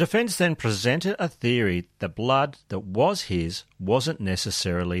 The defence then presented a theory the blood that was his wasn't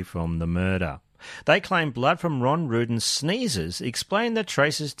necessarily from the murder. They claimed blood from Ron Ruden's sneezes explained the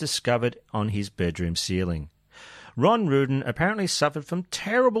traces discovered on his bedroom ceiling. Ron Ruden apparently suffered from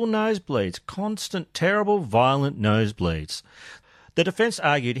terrible nosebleeds, constant, terrible, violent nosebleeds. The defence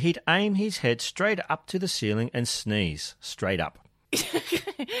argued he'd aim his head straight up to the ceiling and sneeze straight up.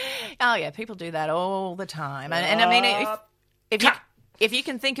 Oh, yeah, people do that all the time. And I mean, if you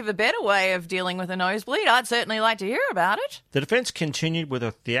can think of a better way of dealing with a nosebleed, I'd certainly like to hear about it. The defence continued with a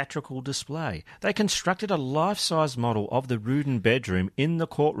theatrical display. They constructed a life-size model of the Ruden bedroom in the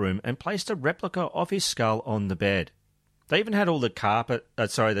courtroom and placed a replica of his skull on the bed. They even had all the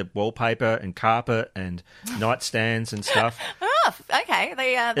the wallpaper and carpet and nightstands and stuff. Oh, okay.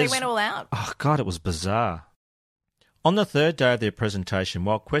 They went all out. Oh, God, it was bizarre. On the third day of their presentation,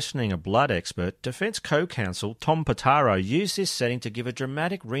 while questioning a blood expert, defence co-counsel Tom Potaro used this setting to give a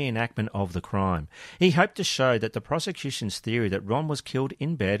dramatic reenactment of the crime. He hoped to show that the prosecution's theory that Ron was killed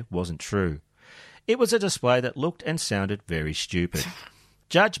in bed wasn't true. It was a display that looked and sounded very stupid.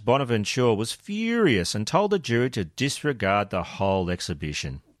 Judge Bonaventure was furious and told the jury to disregard the whole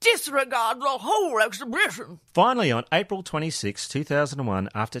exhibition. Disregard the whole exhibition. Finally, on April 26, 2001,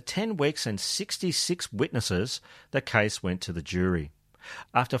 after 10 weeks and 66 witnesses, the case went to the jury.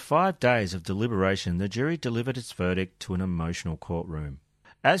 After 5 days of deliberation, the jury delivered its verdict to an emotional courtroom.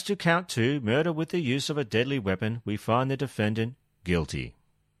 As to count 2, murder with the use of a deadly weapon, we find the defendant guilty.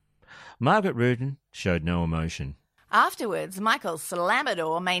 Margaret Rudin showed no emotion. Afterwards, Michael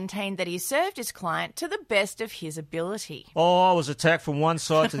Slamador maintained that he served his client to the best of his ability. Oh, I was attacked from one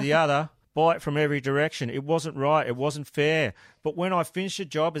side to the other. Bite from every direction. It wasn't right. It wasn't fair. But when I finished the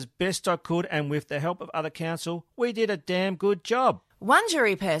job as best I could and with the help of other counsel, we did a damn good job. One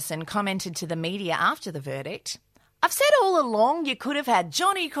jury person commented to the media after the verdict, "I've said all along you could have had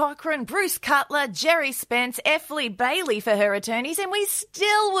Johnny Cochran, Bruce Cutler, Jerry Spence, F. Lee Bailey for her attorneys and we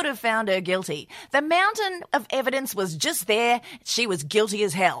still would have found her guilty. The mountain of evidence was just there. She was guilty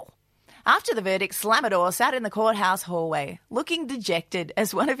as hell." After the verdict, Slamador sat in the courthouse hallway, looking dejected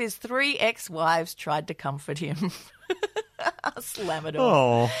as one of his 3 ex-wives tried to comfort him. Slamador.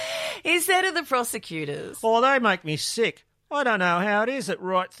 Oh. He said to the prosecutors, "Oh, they make me sick. I don't know how it is that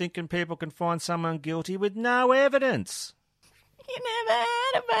right-thinking people can find someone guilty with no evidence." You never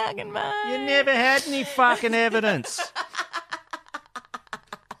had a fucking mind. You never had any fucking evidence.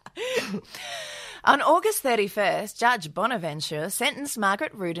 On August 31st, Judge Bonaventure sentenced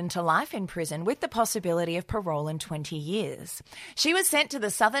Margaret Rudin to life in prison with the possibility of parole in 20 years. She was sent to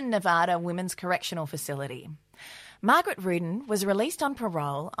the Southern Nevada Women's Correctional Facility. Margaret Rudin was released on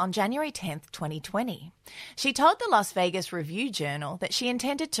parole on January 10th, 2020. She told the Las Vegas Review-Journal that she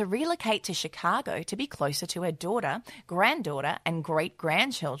intended to relocate to Chicago to be closer to her daughter, granddaughter, and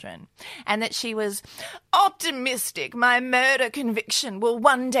great-grandchildren, and that she was optimistic my murder conviction will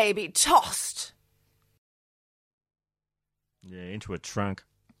one day be tossed. Yeah, into a trunk.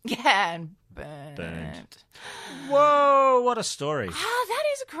 Yeah, and burnt. Whoa, what a story. Oh, that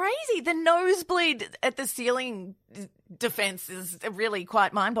is crazy. The nosebleed at the ceiling defence is really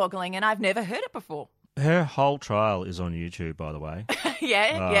quite mind-boggling, and I've never heard it before. Her whole trial is on YouTube, by the way.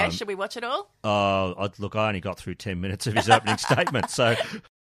 Yeah. Should we watch it all? Look, I only got through 10 minutes of his opening statement, so...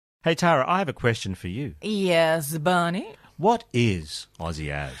 Hey, Tara, I have a question for you. Yes, Barney? What is Aussie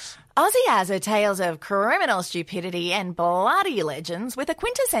As? Aussie As are tales of criminal stupidity and bloody legends with a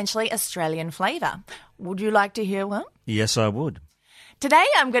quintessentially Australian flavour. Would you like to hear one? Yes, I would. Today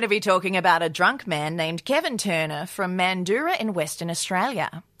I'm going to be talking about a drunk man named Kevin Turner from Mandurah in Western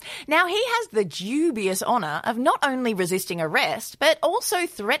Australia. Now, he has the dubious honour of not only resisting arrest, but also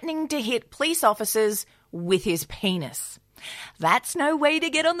threatening to hit police officers with his penis. That's no way to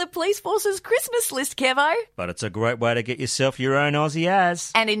get on the police force's Christmas list, Kevo. But it's a great way to get yourself your own Aussie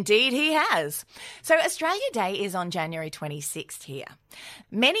As. And indeed he has. So Australia Day is on January 26th here.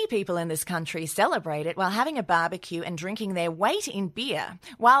 Many people in this country celebrate it while having a barbecue and drinking their weight in beer,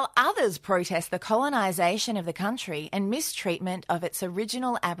 while others protest the colonisation of the country and mistreatment of its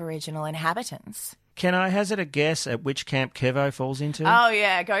original Aboriginal inhabitants. Can I hazard a guess at which camp Kevo falls into? Oh,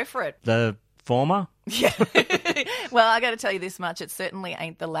 yeah, go for it. The former? Yeah. Well, I got to tell you this much, it certainly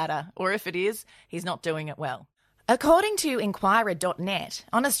ain't the latter. Or if it is, he's not doing it well. According to Inquirer.net,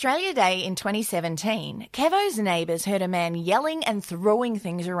 on Australia Day in 2017, Kevo's neighbours heard a man yelling and throwing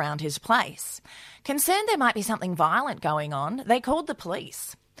things around his place. Concerned there might be something violent going on, they called the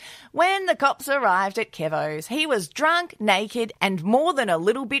police. When the cops arrived at Kevo's, he was drunk, naked, and more than a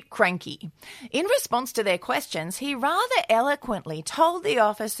little bit cranky. In response to their questions, he rather eloquently told the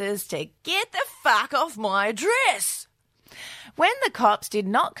officers to get the fuck off my address. When the cops did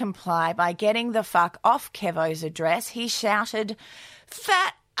not comply by getting the fuck off Kevo's address, he shouted,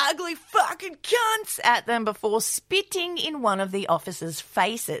 "Fat, ugly fucking cunts," at them before spitting in one of the officers'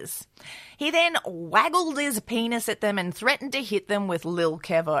 faces. He then waggled his penis at them and threatened to hit them with Lil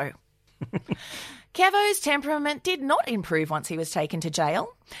Kevo. Kevo's temperament did not improve once he was taken to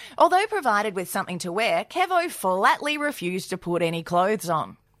jail. Although provided with something to wear, Kevo flatly refused to put any clothes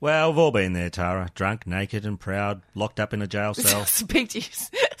on. Well, we've all been there, Tara. Drunk, naked and proud, locked up in a jail cell. Speak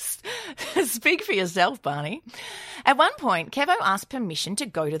for yourself, Barney. At one point, Kevo asked permission to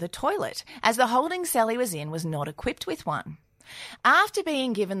go to the toilet, as the holding cell he was in was not equipped with one. After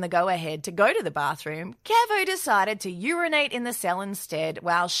being given the go-ahead to go to the bathroom, Kevo decided to urinate in the cell instead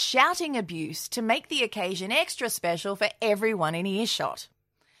while shouting abuse to make the occasion extra special for everyone in earshot.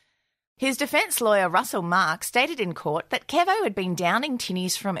 His defence lawyer, Russell Mark, stated in court that Kevo had been downing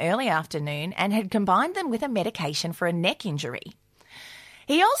tinnies from early afternoon and had combined them with a medication for a neck injury.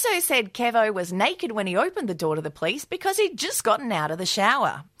 He also said Kevo was naked when he opened the door to the police because he'd just gotten out of the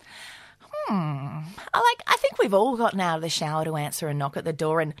shower. I think we've all gotten out of the shower to answer a knock at the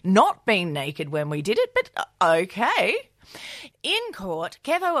door and not been naked when we did it, but okay. In court,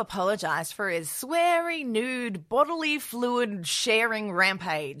 Kevo apologised for his sweary, nude, bodily fluid sharing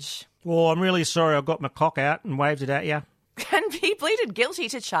rampage. Oh, I'm really sorry I got my cock out and waved it at you. And he pleaded guilty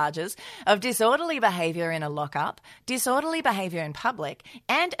to charges of disorderly behaviour in a lockup, disorderly behaviour in public,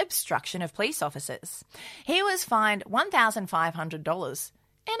 and obstruction of police officers. He was fined $1,500.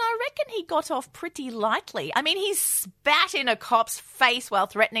 And I reckon he got off pretty lightly. I mean, he spat in a cop's face while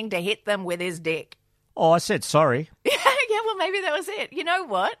threatening to hit them with his dick. Oh, I said sorry. Yeah, well, maybe that was it. You know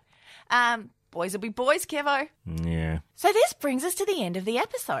what? Boys will be boys, Kevo. Yeah. So this brings us to the end of the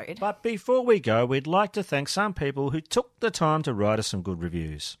episode. But before we go, we'd like to thank some people who took the time to write us some good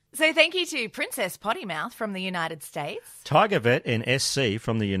reviews. So thank you to Princess Pottymouth from the United States. Tiger Vet in SC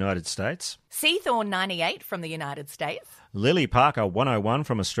from the United States. Seathorn98 from the United States. Lily Parker 101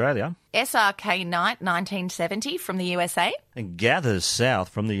 from Australia. SRK Knight 1970 from the USA. And Gathers South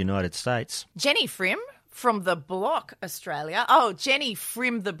from the United States. Jenny Frim from the Block, Australia. Oh, Jenny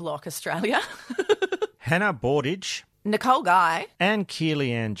Frim the Block, Australia. Hannah Bordage. Nicole Guy. And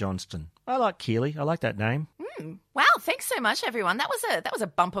Keely Ann Johnston. I like Keely. I like that name. Wow, thanks so much, everyone. That was a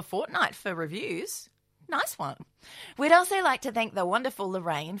bumper fortnight for reviews. Nice one. We'd also like to thank the wonderful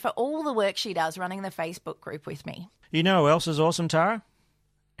Lorraine for all the work she does running the Facebook group with me. You know who else is awesome, Tara?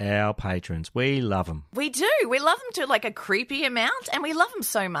 Our patrons. We love them. We do. We love them to like a creepy amount, and we love them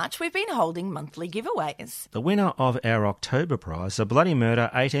so much we've been holding monthly giveaways. The winner of our October prize, a Bloody Murder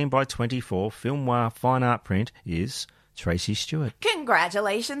 18x24 film noir fine art print, is Tracy Stewart.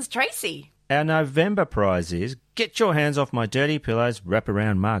 Congratulations, Tracy. Our November prize is Get Your Hands Off My Dirty Pillows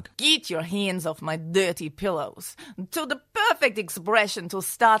Wraparound Mug. Get your hands off my dirty pillows. To the perfect expression to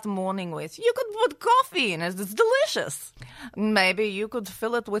start morning with. You could put coffee in it. It's delicious. Maybe you could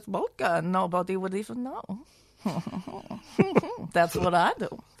fill it with vodka and nobody would even know. That's what I do.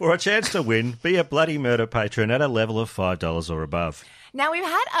 For a chance to win, be a Bloody Murder patron at a level of $5 or above. Now, we've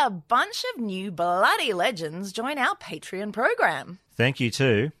had a bunch of new bloody legends join our Patreon program. Thank you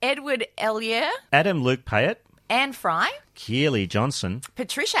to Edward Ellier, Adam Luke Payett, Anne Fry, Keely Johnson,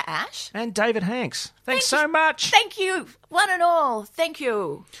 Patricia Ash, and David Hanks. Thanks so much. Thank you, one and all. Thank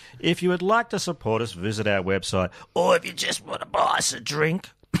you. If you would like to support us, visit our website, or if you just want to buy us a drink.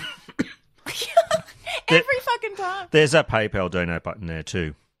 Every fucking time. There's a PayPal donate button there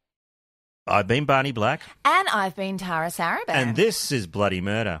too. I've been Barney Black. And I've been Tara Saraban. And this is Bloody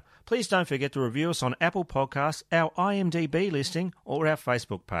Murder. Please don't forget to review us on Apple Podcasts, our IMDb listing, or our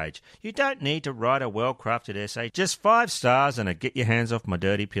Facebook page. You don't need to write a well-crafted essay. Just 5 stars and a get your hands off my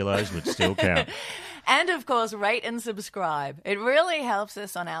dirty pillows would still count. And, of course, rate and subscribe. It really helps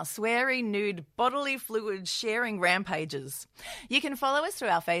us on our sweary, nude, bodily fluid sharing rampages. You can follow us through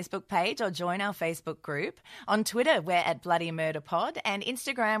our Facebook page or join our Facebook group. On Twitter, we're at Bloody Murder Pod, and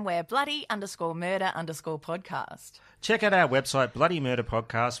Instagram, we're bloody_murder_podcast. Check out our website, Bloody Murder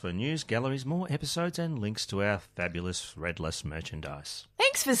Podcast, for news, galleries, more episodes, and links to our fabulous Redless merchandise.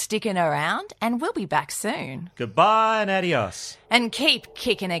 Thanks for sticking around, and we'll be back soon. Goodbye and adios. And keep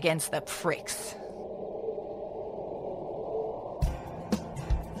kicking against the pricks.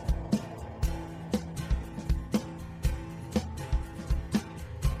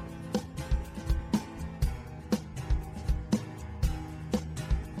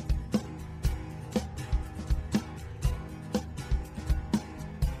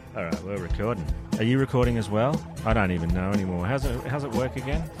 All right, we're recording. Are you recording as well? I don't even know anymore. How's it work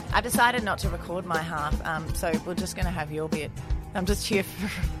again? I've decided not to record my half, so we're just going to have your bit. I'm just here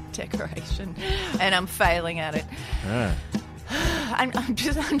for decoration, and I'm failing at it. Ah. I'm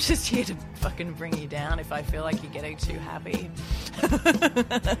just here to fucking bring you down if I feel like you're getting too happy.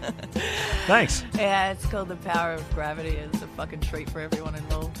 Thanks. Yeah, it's called The Power of Gravity. It's a fucking treat for everyone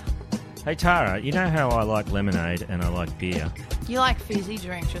involved. Hey, Tara, you know how I like lemonade and I like beer? You like fizzy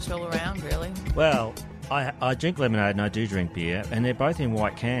drinks just all around, really? Well, I drink lemonade and I do drink beer, and they're both in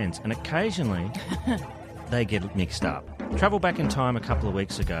white cans, and occasionally they get mixed up. Travel back in time a couple of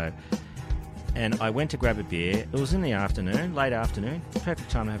weeks ago, and I went to grab a beer. It was in the afternoon, late afternoon,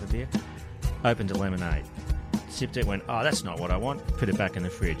 perfect time to have a beer. Opened a lemonade. Sipped it, went, oh, that's not what I want. Put it back in the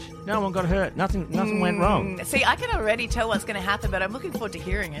fridge. No one got hurt. Nothing went wrong. See, I can already tell what's going to happen, but I'm looking forward to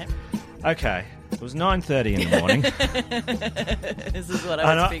hearing it. Okay, it was 9:30 in the morning. This is what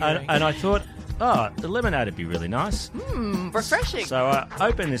I was figuring. And I thought, oh, the lemonade would be really nice. Refreshing. So I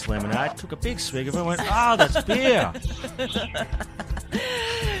opened this lemonade, took a big swig of it, and went, oh, that's beer.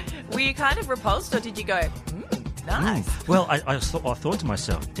 Were you kind of repulsed, or did you go, nice? Well, I thought to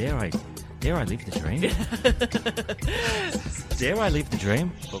myself, dare I live the dream? Dare I live the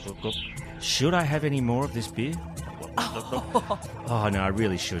dream? Should I have any more of this beer? Oh, no, I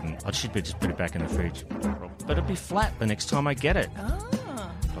really shouldn't. I should just put it back in the fridge. But it'll be flat the next time I get it.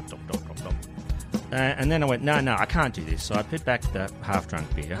 And then I went, no, I can't do this. So I put back the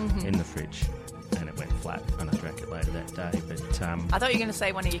half-drunk beer in the fridge, and it went flat, and I drank it later that day. But I thought you were going to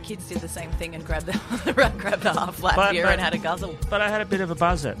say one of your kids did the same thing and grabbed the half-flat beer and had a guzzle. But I had a bit of a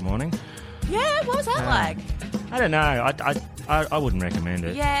buzz that morning. Yeah, what was that like? I don't know. I wouldn't recommend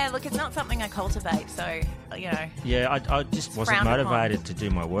it. Yeah, look, it's not something I cultivate, so, you know. Yeah, I just wasn't motivated to do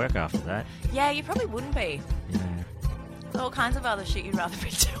my work after that. Yeah, you probably wouldn't be. Yeah. All kinds of other shit you'd rather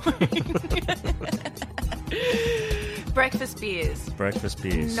be doing. Breakfast beers. Breakfast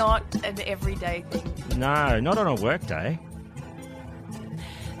beers. Not an everyday thing. No, not on a work day.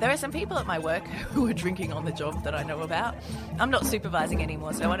 There are some people at my work who are drinking on the job that I know about. I'm not supervising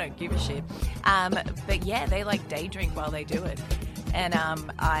anymore, so I don't give a shit. But yeah, they like day drink while they do it. And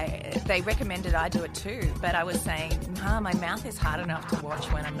they recommended I do it too. But I was saying, my mouth is hard enough to watch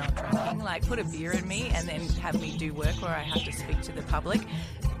when I'm not drinking. Like, put a beer in me and then have me do work where I have to speak to the public.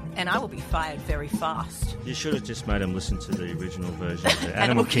 And I will be fired very fast. You should have just made them listen to the original version of the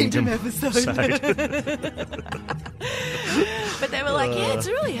Animal Kingdom episode. But they were like, yeah, it's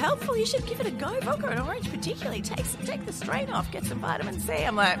really helpful. You should give it a go. Vodka and orange particularly. Take the strain off. Get some vitamin C.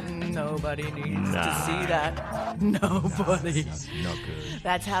 I'm like, nobody needs to see that. Nobody. Not good.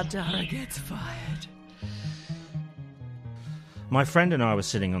 That's how Dara gets fired. My friend and I were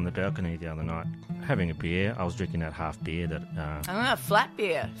sitting on the balcony the other night having a beer. I was drinking that half beer that... flat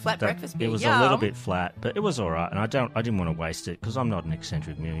beer. Flat breakfast beer. It was a little bit flat, but it was all right. And I didn't want to waste it because I'm not an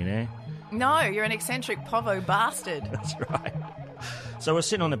eccentric millionaire. No, you're an eccentric povo bastard. That's right. So we're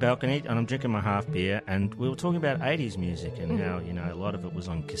sitting on the balcony and I'm drinking my half beer and we were talking about 80s music and how, you know, a lot of it was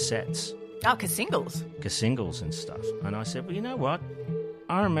on cassettes. Oh, casingles. Casingles and stuff. And I said, well, you know what?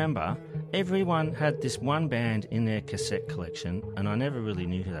 I remember everyone had this one band in their cassette collection and I never really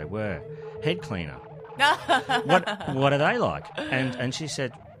knew who they were. Head Cleaner. What are they like? And she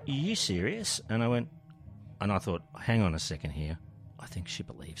said, are you serious? And I went, and I thought, hang on a second here. I think she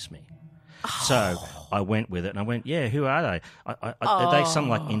believes me. So I went with it and I went, yeah, who are they? Are they some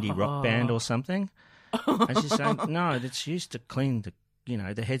like indie rock band or something? And she's saying, no, it's used to clean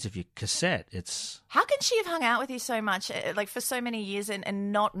the heads of your cassette. It's... How can she have hung out with you so much, like for so many years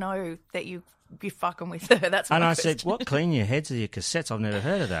and not know that you're fucking with her? That's and I said, what, clean your heads of your cassettes? I've never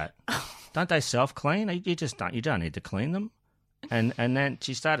heard of that. Don't they self-clean? You don't need to clean them. And then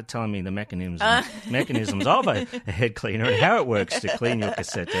she started telling me the mechanisms of a head cleaner and how it works to clean your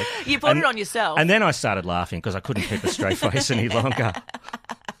cassette deck. You put it on yourself. And then I started laughing because I couldn't keep a straight face any longer.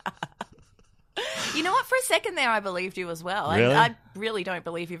 You know what? For a second there, I believed you as well. Really? I really don't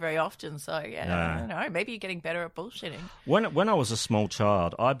believe you very often. So, yeah, I don't know. Maybe you're getting better at bullshitting. When I was a small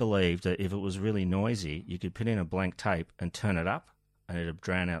child, I believed that if it was really noisy, you could put in a blank tape and turn it up and it would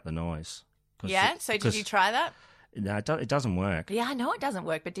drown out the noise. Yeah? So did you try that? No, it doesn't work. Yeah, I know it doesn't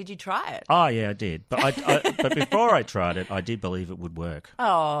work, but did you try it? Oh, yeah, I did. But but before I tried it, I did believe it would work.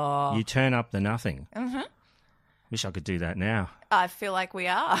 Oh. You turn up the nothing. Mm-hmm. Wish I could do that now. I feel like we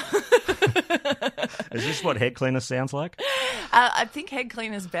are. Is this what head cleaner sounds like? I think head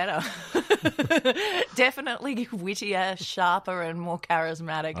cleaner's better. Definitely wittier, sharper, and more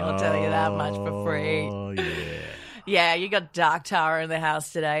charismatic. I'll tell you that much for free. Oh, yeah. Yeah, you got Dark Tara in the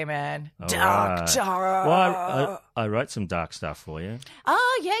house today, man. All Dark Tara. Well, I wrote some dark stuff for you.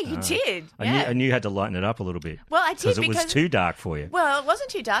 Oh, yeah, you did. I knew you had to lighten it up a little bit. Well, I did because it was too dark for you. Well, it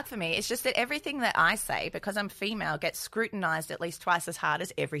wasn't too dark for me. It's just that everything that I say, because I'm female, gets scrutinised at least twice as hard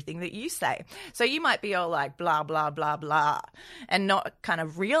as everything that you say. So you might be all like, blah, blah, blah, blah, and not kind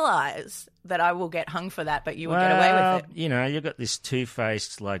of realise that I will get hung for that, but you will get away with it. You know, you've got this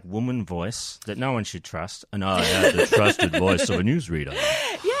two-faced, like, woman voice that no one should trust, and I have the trusted voice of a newsreader.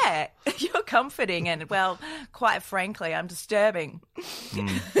 Yeah, you're comforting and, well, quite frankly, I'm disturbing.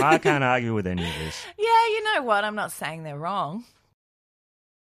 I can't argue with any of this. Yeah, you know what? I'm not saying they're wrong.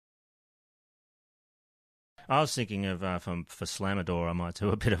 I was thinking of, for Slamador, I might do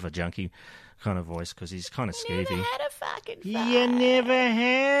a bit of a junkie kind of voice because he's kind of skeevy. Never had a fucking phone. You never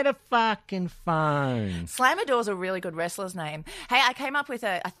had a fucking phone. Slamador's a really good wrestler's name. Hey, I came up with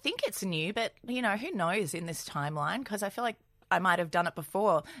I think it's new, but, you know, who knows in this timeline because I feel like I might have done it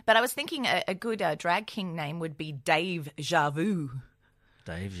before. But I was thinking a good drag king name would be Dave Javu.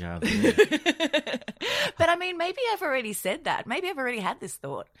 Dave Javu. But, I mean, maybe I've already said that. Maybe I've already had this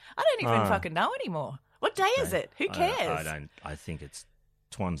thought. I don't even fucking know anymore. What day is it? Who cares? I think it's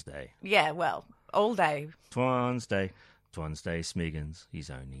Twan's Day. Yeah, well, all day. Twan's Day. Twan's Day Smiggins.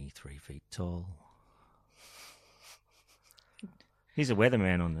 He's only 3 feet tall. He's a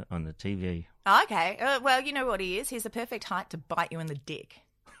weatherman on the TV. Okay. Well, you know what he is? He's the perfect height to bite you in the dick.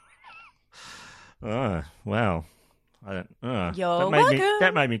 Oh, well. I don't. You're welcome.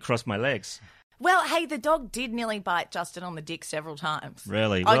 That made me cross my legs. Well, hey, the dog did nearly bite Justin on the dick several times.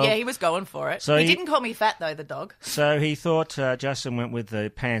 Really? Oh, Well, yeah, he was going for it. so he he- didn't call me fat, though, the dog. So he thought Justin went with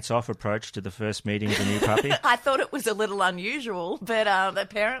the pants-off approach to the first meeting of the new puppy? I thought it was a little unusual, but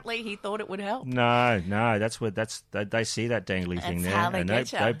apparently he thought it would help. No, they see that dangly thing That's there, how they and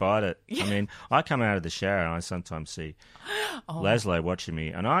get ya. they bite it. Yeah. I mean, I come out of the shower and I sometimes see Laszlo watching me,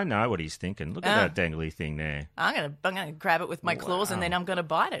 and I know what he's thinking. Look at that dangly thing there. I'm gonna grab it with my claws and then I'm gonna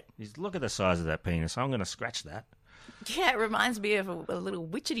bite it. Look at the size of that penis. I'm going to scratch that. Yeah, it reminds me of a little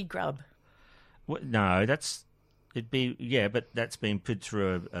witchetty grub. What? No, but that's been put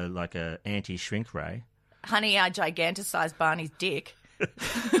through a anti-shrink ray. Honey, I giganticized Barney's dick. Remember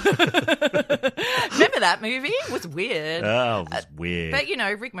that movie? It was weird. Oh, it was weird. But,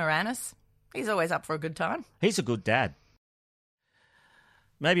 Rick Moranis, he's always up for a good time. He's a good dad.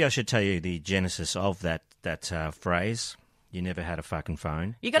 Maybe I should tell you the genesis of that phrase. You never had a fucking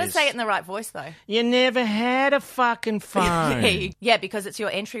phone. You got to say it in the right voice, though. You never had a fucking phone. Yeah, because it's your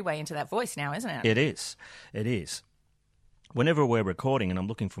entryway into that voice now, isn't it? It is. It is. Whenever we're recording and I'm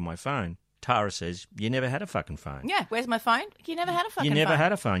looking for my phone, Tara says, you never had a fucking phone. Yeah, where's my phone? You never had a fucking phone. You never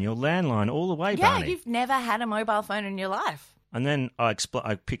had a phone. Your landline all the way, Yeah, Barney. you've never had a mobile phone in your life. And then I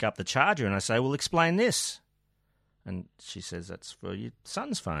pick up the charger and I say, well, explain this. And she says, that's for your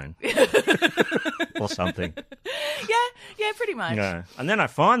son's phone. Or something. Yeah, pretty much. Yeah. And then I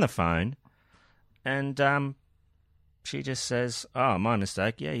find the phone and she just says, oh, my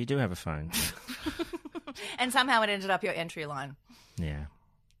mistake. Yeah, you do have a phone. And somehow it ended up your entry line. Yeah.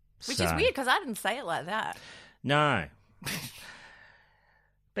 Which is weird because I didn't say it like that. No.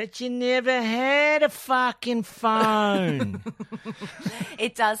 But you never had a fucking phone.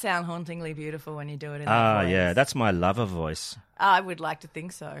 It does sound hauntingly beautiful when you do it in that Oh, voice. yeah. That's my lover voice. I would like to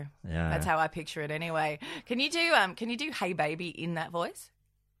think so. Yeah. That's how I picture it anyway. Can you do Hey Baby in that voice?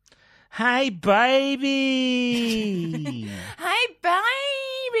 Hey, baby. Hey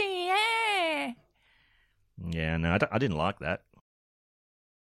baby, yeah. Yeah, no, I didn't like that.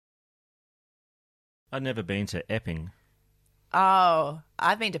 I'd never been to Epping. Oh,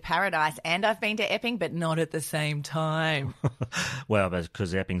 I've been to Paradise and I've been to Epping, but not at the same time. Well,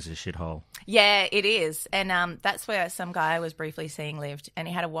 because Epping's a shithole. Yeah, it is. And that's where some guy I was briefly seeing lived, and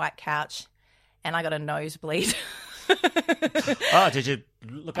he had a white couch, and I got a nosebleed. Oh, did you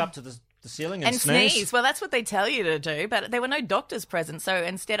look up to the ceiling and sneeze? Well, that's what they tell you to do, but there were no doctors present, so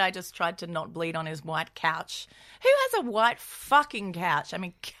instead I just tried to not bleed on his white couch. Who has a white fucking couch? I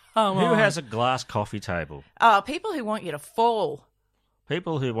mean, come on. Who has a glass coffee table? Oh, people who want you to fall.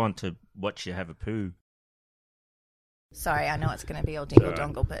 People who want to watch you have a poo. Sorry, I know it's going to be all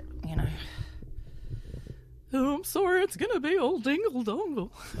dingle-dongle, but, Oh, I'm sorry, it's going to be all dingle-dongle.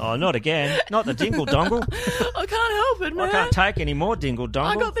 Oh, not again. Not the dingle-dongle. I can't help it, man. I can't take any more dingle-dongle.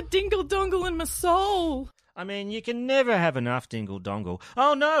 I got the dingle-dongle in my soul. I mean, you can never have enough dingle-dongle.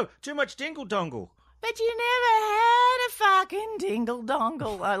 Oh, no, too much dingle-dongle. But you never had a fucking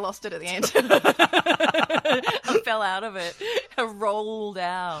dingle-dongle. I lost it at the end. I fell out of it. I rolled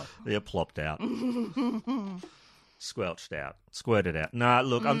out. Yeah, plopped out. Squelched out. Squirted out. Nah,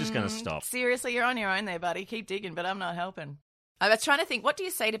 look, I'm just going to stop. Seriously, you're on your own there, buddy. Keep digging, but I'm not helping. I was trying to think, what do you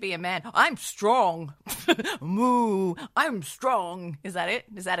say to be a man? I'm strong. Moo. I'm strong. Is that it?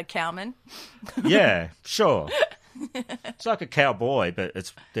 Is that a cowman? Yeah, sure. It's like a cowboy, but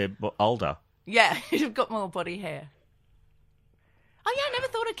they're older. Yeah, you've got more body hair. Oh, yeah, I never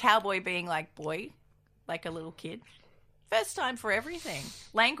thought of cowboy being like boy, like a little kid. First time for everything.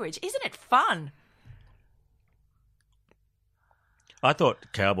 Language. Isn't it fun? I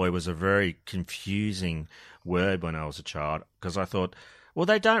thought cowboy was a very confusing word when I was a child because I thought, well,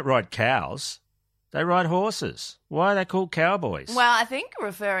 they don't ride cows. They ride horses. Why are they called cowboys? Well, I think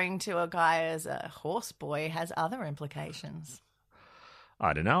referring to a guy as a horse boy has other implications.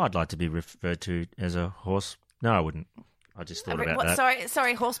 I don't know. I'd like to be referred to as a horse. No, I wouldn't. I just thought about that.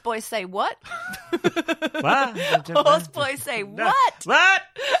 Sorry, horse boys say what? What? Horse boys say what? What?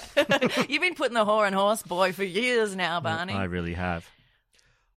 You've been putting the whore in horse boy for years now, Barney. I really have.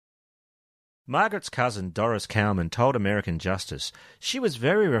 Margaret's cousin, Doris Cowman, told American Justice she was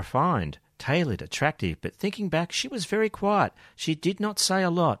very refined, tailored, attractive, but thinking back, she was very quiet. She did not say a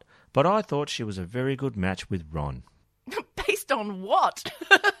lot, but I thought she was a very good match with Ron. Based on what?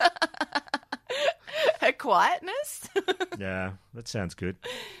 Her quietness? Yeah, that sounds good.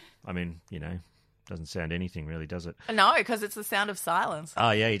 I mean, doesn't sound anything really, does it? No, because it's the sound of silence.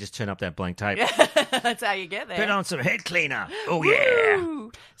 Oh, yeah, you just turn up that blank tape. Yeah, that's how you get there. Put on some head cleaner. Oh, yeah.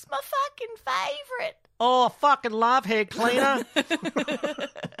 Woo, it's my fucking favourite. Oh, I fucking love head cleaner.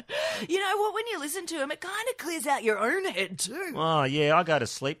 You know what? When you listen to him, it kind of clears out your own head too. Oh, yeah, I go to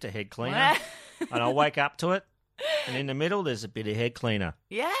sleep to head cleaner. And I'll wake up to it, and in the middle there's a bit of head cleaner.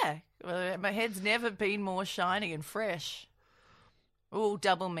 Yeah. Well, my head's never been more shiny and fresh. Oh,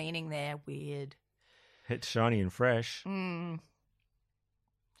 double meaning there. Weird. Head shiny and fresh. Mm.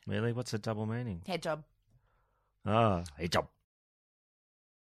 Really? What's a double meaning? Head job. Oh, head job.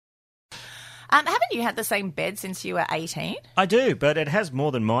 Haven't you had the same bed since you were 18? I do, but it has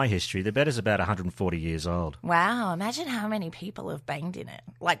more than my history. The bed is about 140 years old. Wow, imagine how many people have banged in it.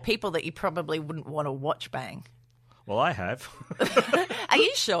 Like people that you probably wouldn't want to watch bang. Well, I have. Are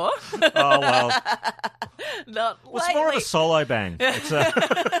you sure? Oh, well. Not It's more of a solo bang.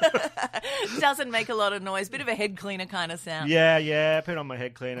 Doesn't make a lot of noise. Bit of a head cleaner kind of sound. Yeah. Put on my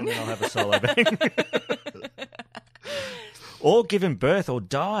head cleaner and then I'll have a solo bang. Or given birth or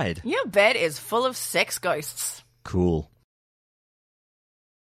died. Your bed is full of sex ghosts. Cool.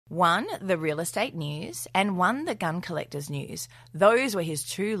 1, the real estate news, and 1, the gun collector's news. Those were his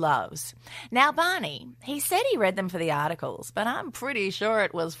two loves. Now, Barney, he said he read them for the articles, but I'm pretty sure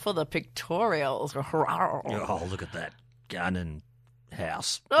it was for the pictorials. Oh, look at that gun and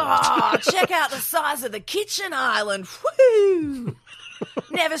house. Oh, check out the size of the kitchen island. Woo!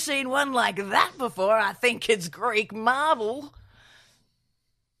 Never seen one like that before. I think it's Greek marble.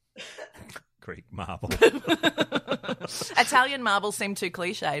 Greek marble. Italian marble seemed too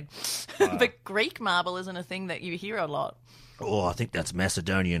cliched. But Greek marble isn't a thing that you hear a lot. Oh, I think that's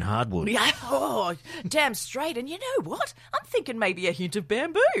Macedonian hardwood. Yeah, oh, damn straight. And you know what? I'm thinking maybe a hint of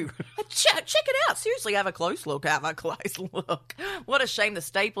bamboo. Check it out. Seriously, have a close look. Have a close look. What a shame the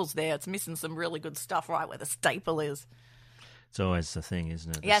staple's there. It's missing some really good stuff right where the staple is. It's always the thing,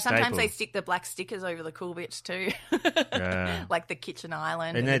 isn't it? Yeah, sometimes they stick the black stickers over the cool bits too. Yeah. Like the kitchen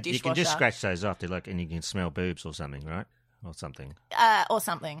island and then the dishwasher. You can just scratch those off, and you can smell boobs or something, right? Or something. Or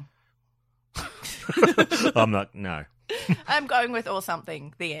something. I'm not, no. I'm going with or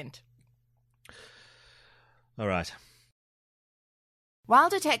something, the end. All right. While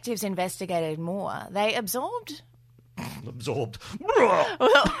detectives investigated more, they absorbed... Absorbed. Well,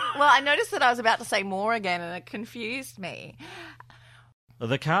 I noticed that I was about to say more again and it confused me.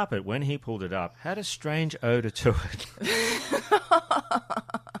 The carpet, when he pulled it up, had a strange odour to it.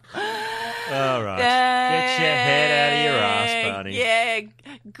 All right. Get your head out of your ass, Barney. Yeah,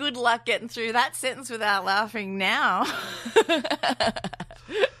 good luck getting through that sentence without laughing now.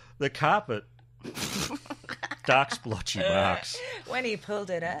 The carpet. Dark splotchy marks. When he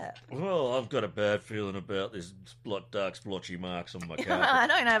pulled it up. Well, I've got a bad feeling about this dark splotchy marks on my carpet. I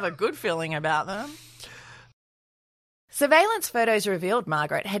don't have a good feeling about them. Surveillance photos revealed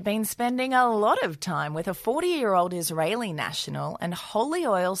Margaret had been spending a lot of time with a 40-year-old Israeli national and holy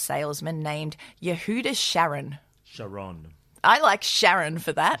oil salesman named Yehuda Sharon. Sharon. I like Sharon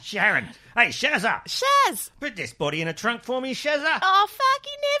for that. Sharon. Hey, Shazza. Shaz. Put this body in a trunk for me, Shazza. Oh, fuck,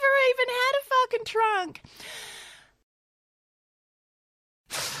 he never even had a fucking trunk.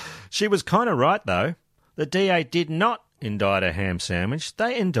 She was kind of right, though. The DA did not indict a ham sandwich.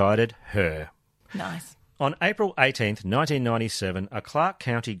 They indicted her. Nice. On April 18th, 1997, a Clark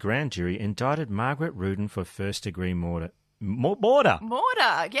County grand jury indicted Margaret Rudin for first-degree murder. Mortar,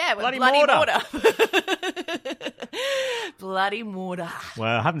 yeah. Bloody mortar. Bloody mortar.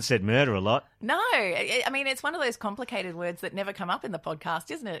 Well, I haven't said murder a lot. No, I mean, it's one of those complicated words that never come up in the podcast,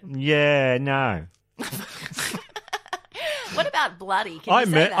 isn't it? Yeah, no. What about bloody? Can you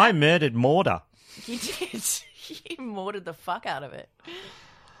say that? I murdered mortar. You did. You mortared the fuck out of it.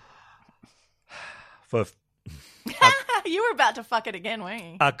 You were about to fuck it again, weren't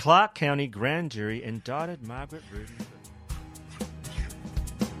you? A Clark County grand jury indicted Margaret Rudin.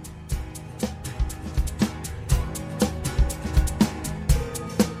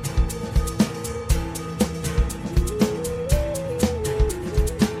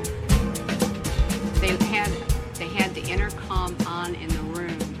 They had the intercom on in the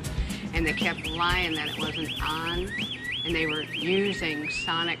room, and they kept lying that it wasn't on, and they were using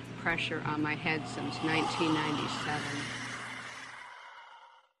sonic pressure on my head since 1997.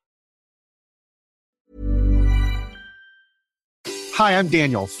 Hi, I'm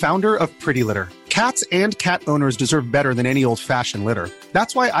Daniel, founder of Pretty Litter. Cats and cat owners deserve better than any old-fashioned litter.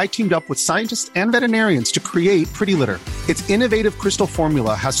 That's why I teamed up with scientists and veterinarians to create Pretty Litter. Its innovative crystal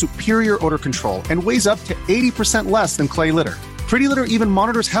formula has superior odor control and weighs up to 80% less than clay litter. Pretty Litter even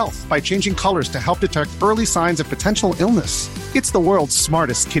monitors health by changing colors to help detect early signs of potential illness. It's the world's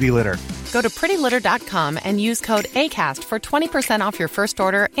smartest kitty litter. Go to prettylitter.com and use code ACAST for 20% off your first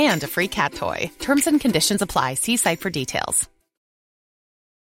order and a free cat toy. Terms and conditions apply. See site for details.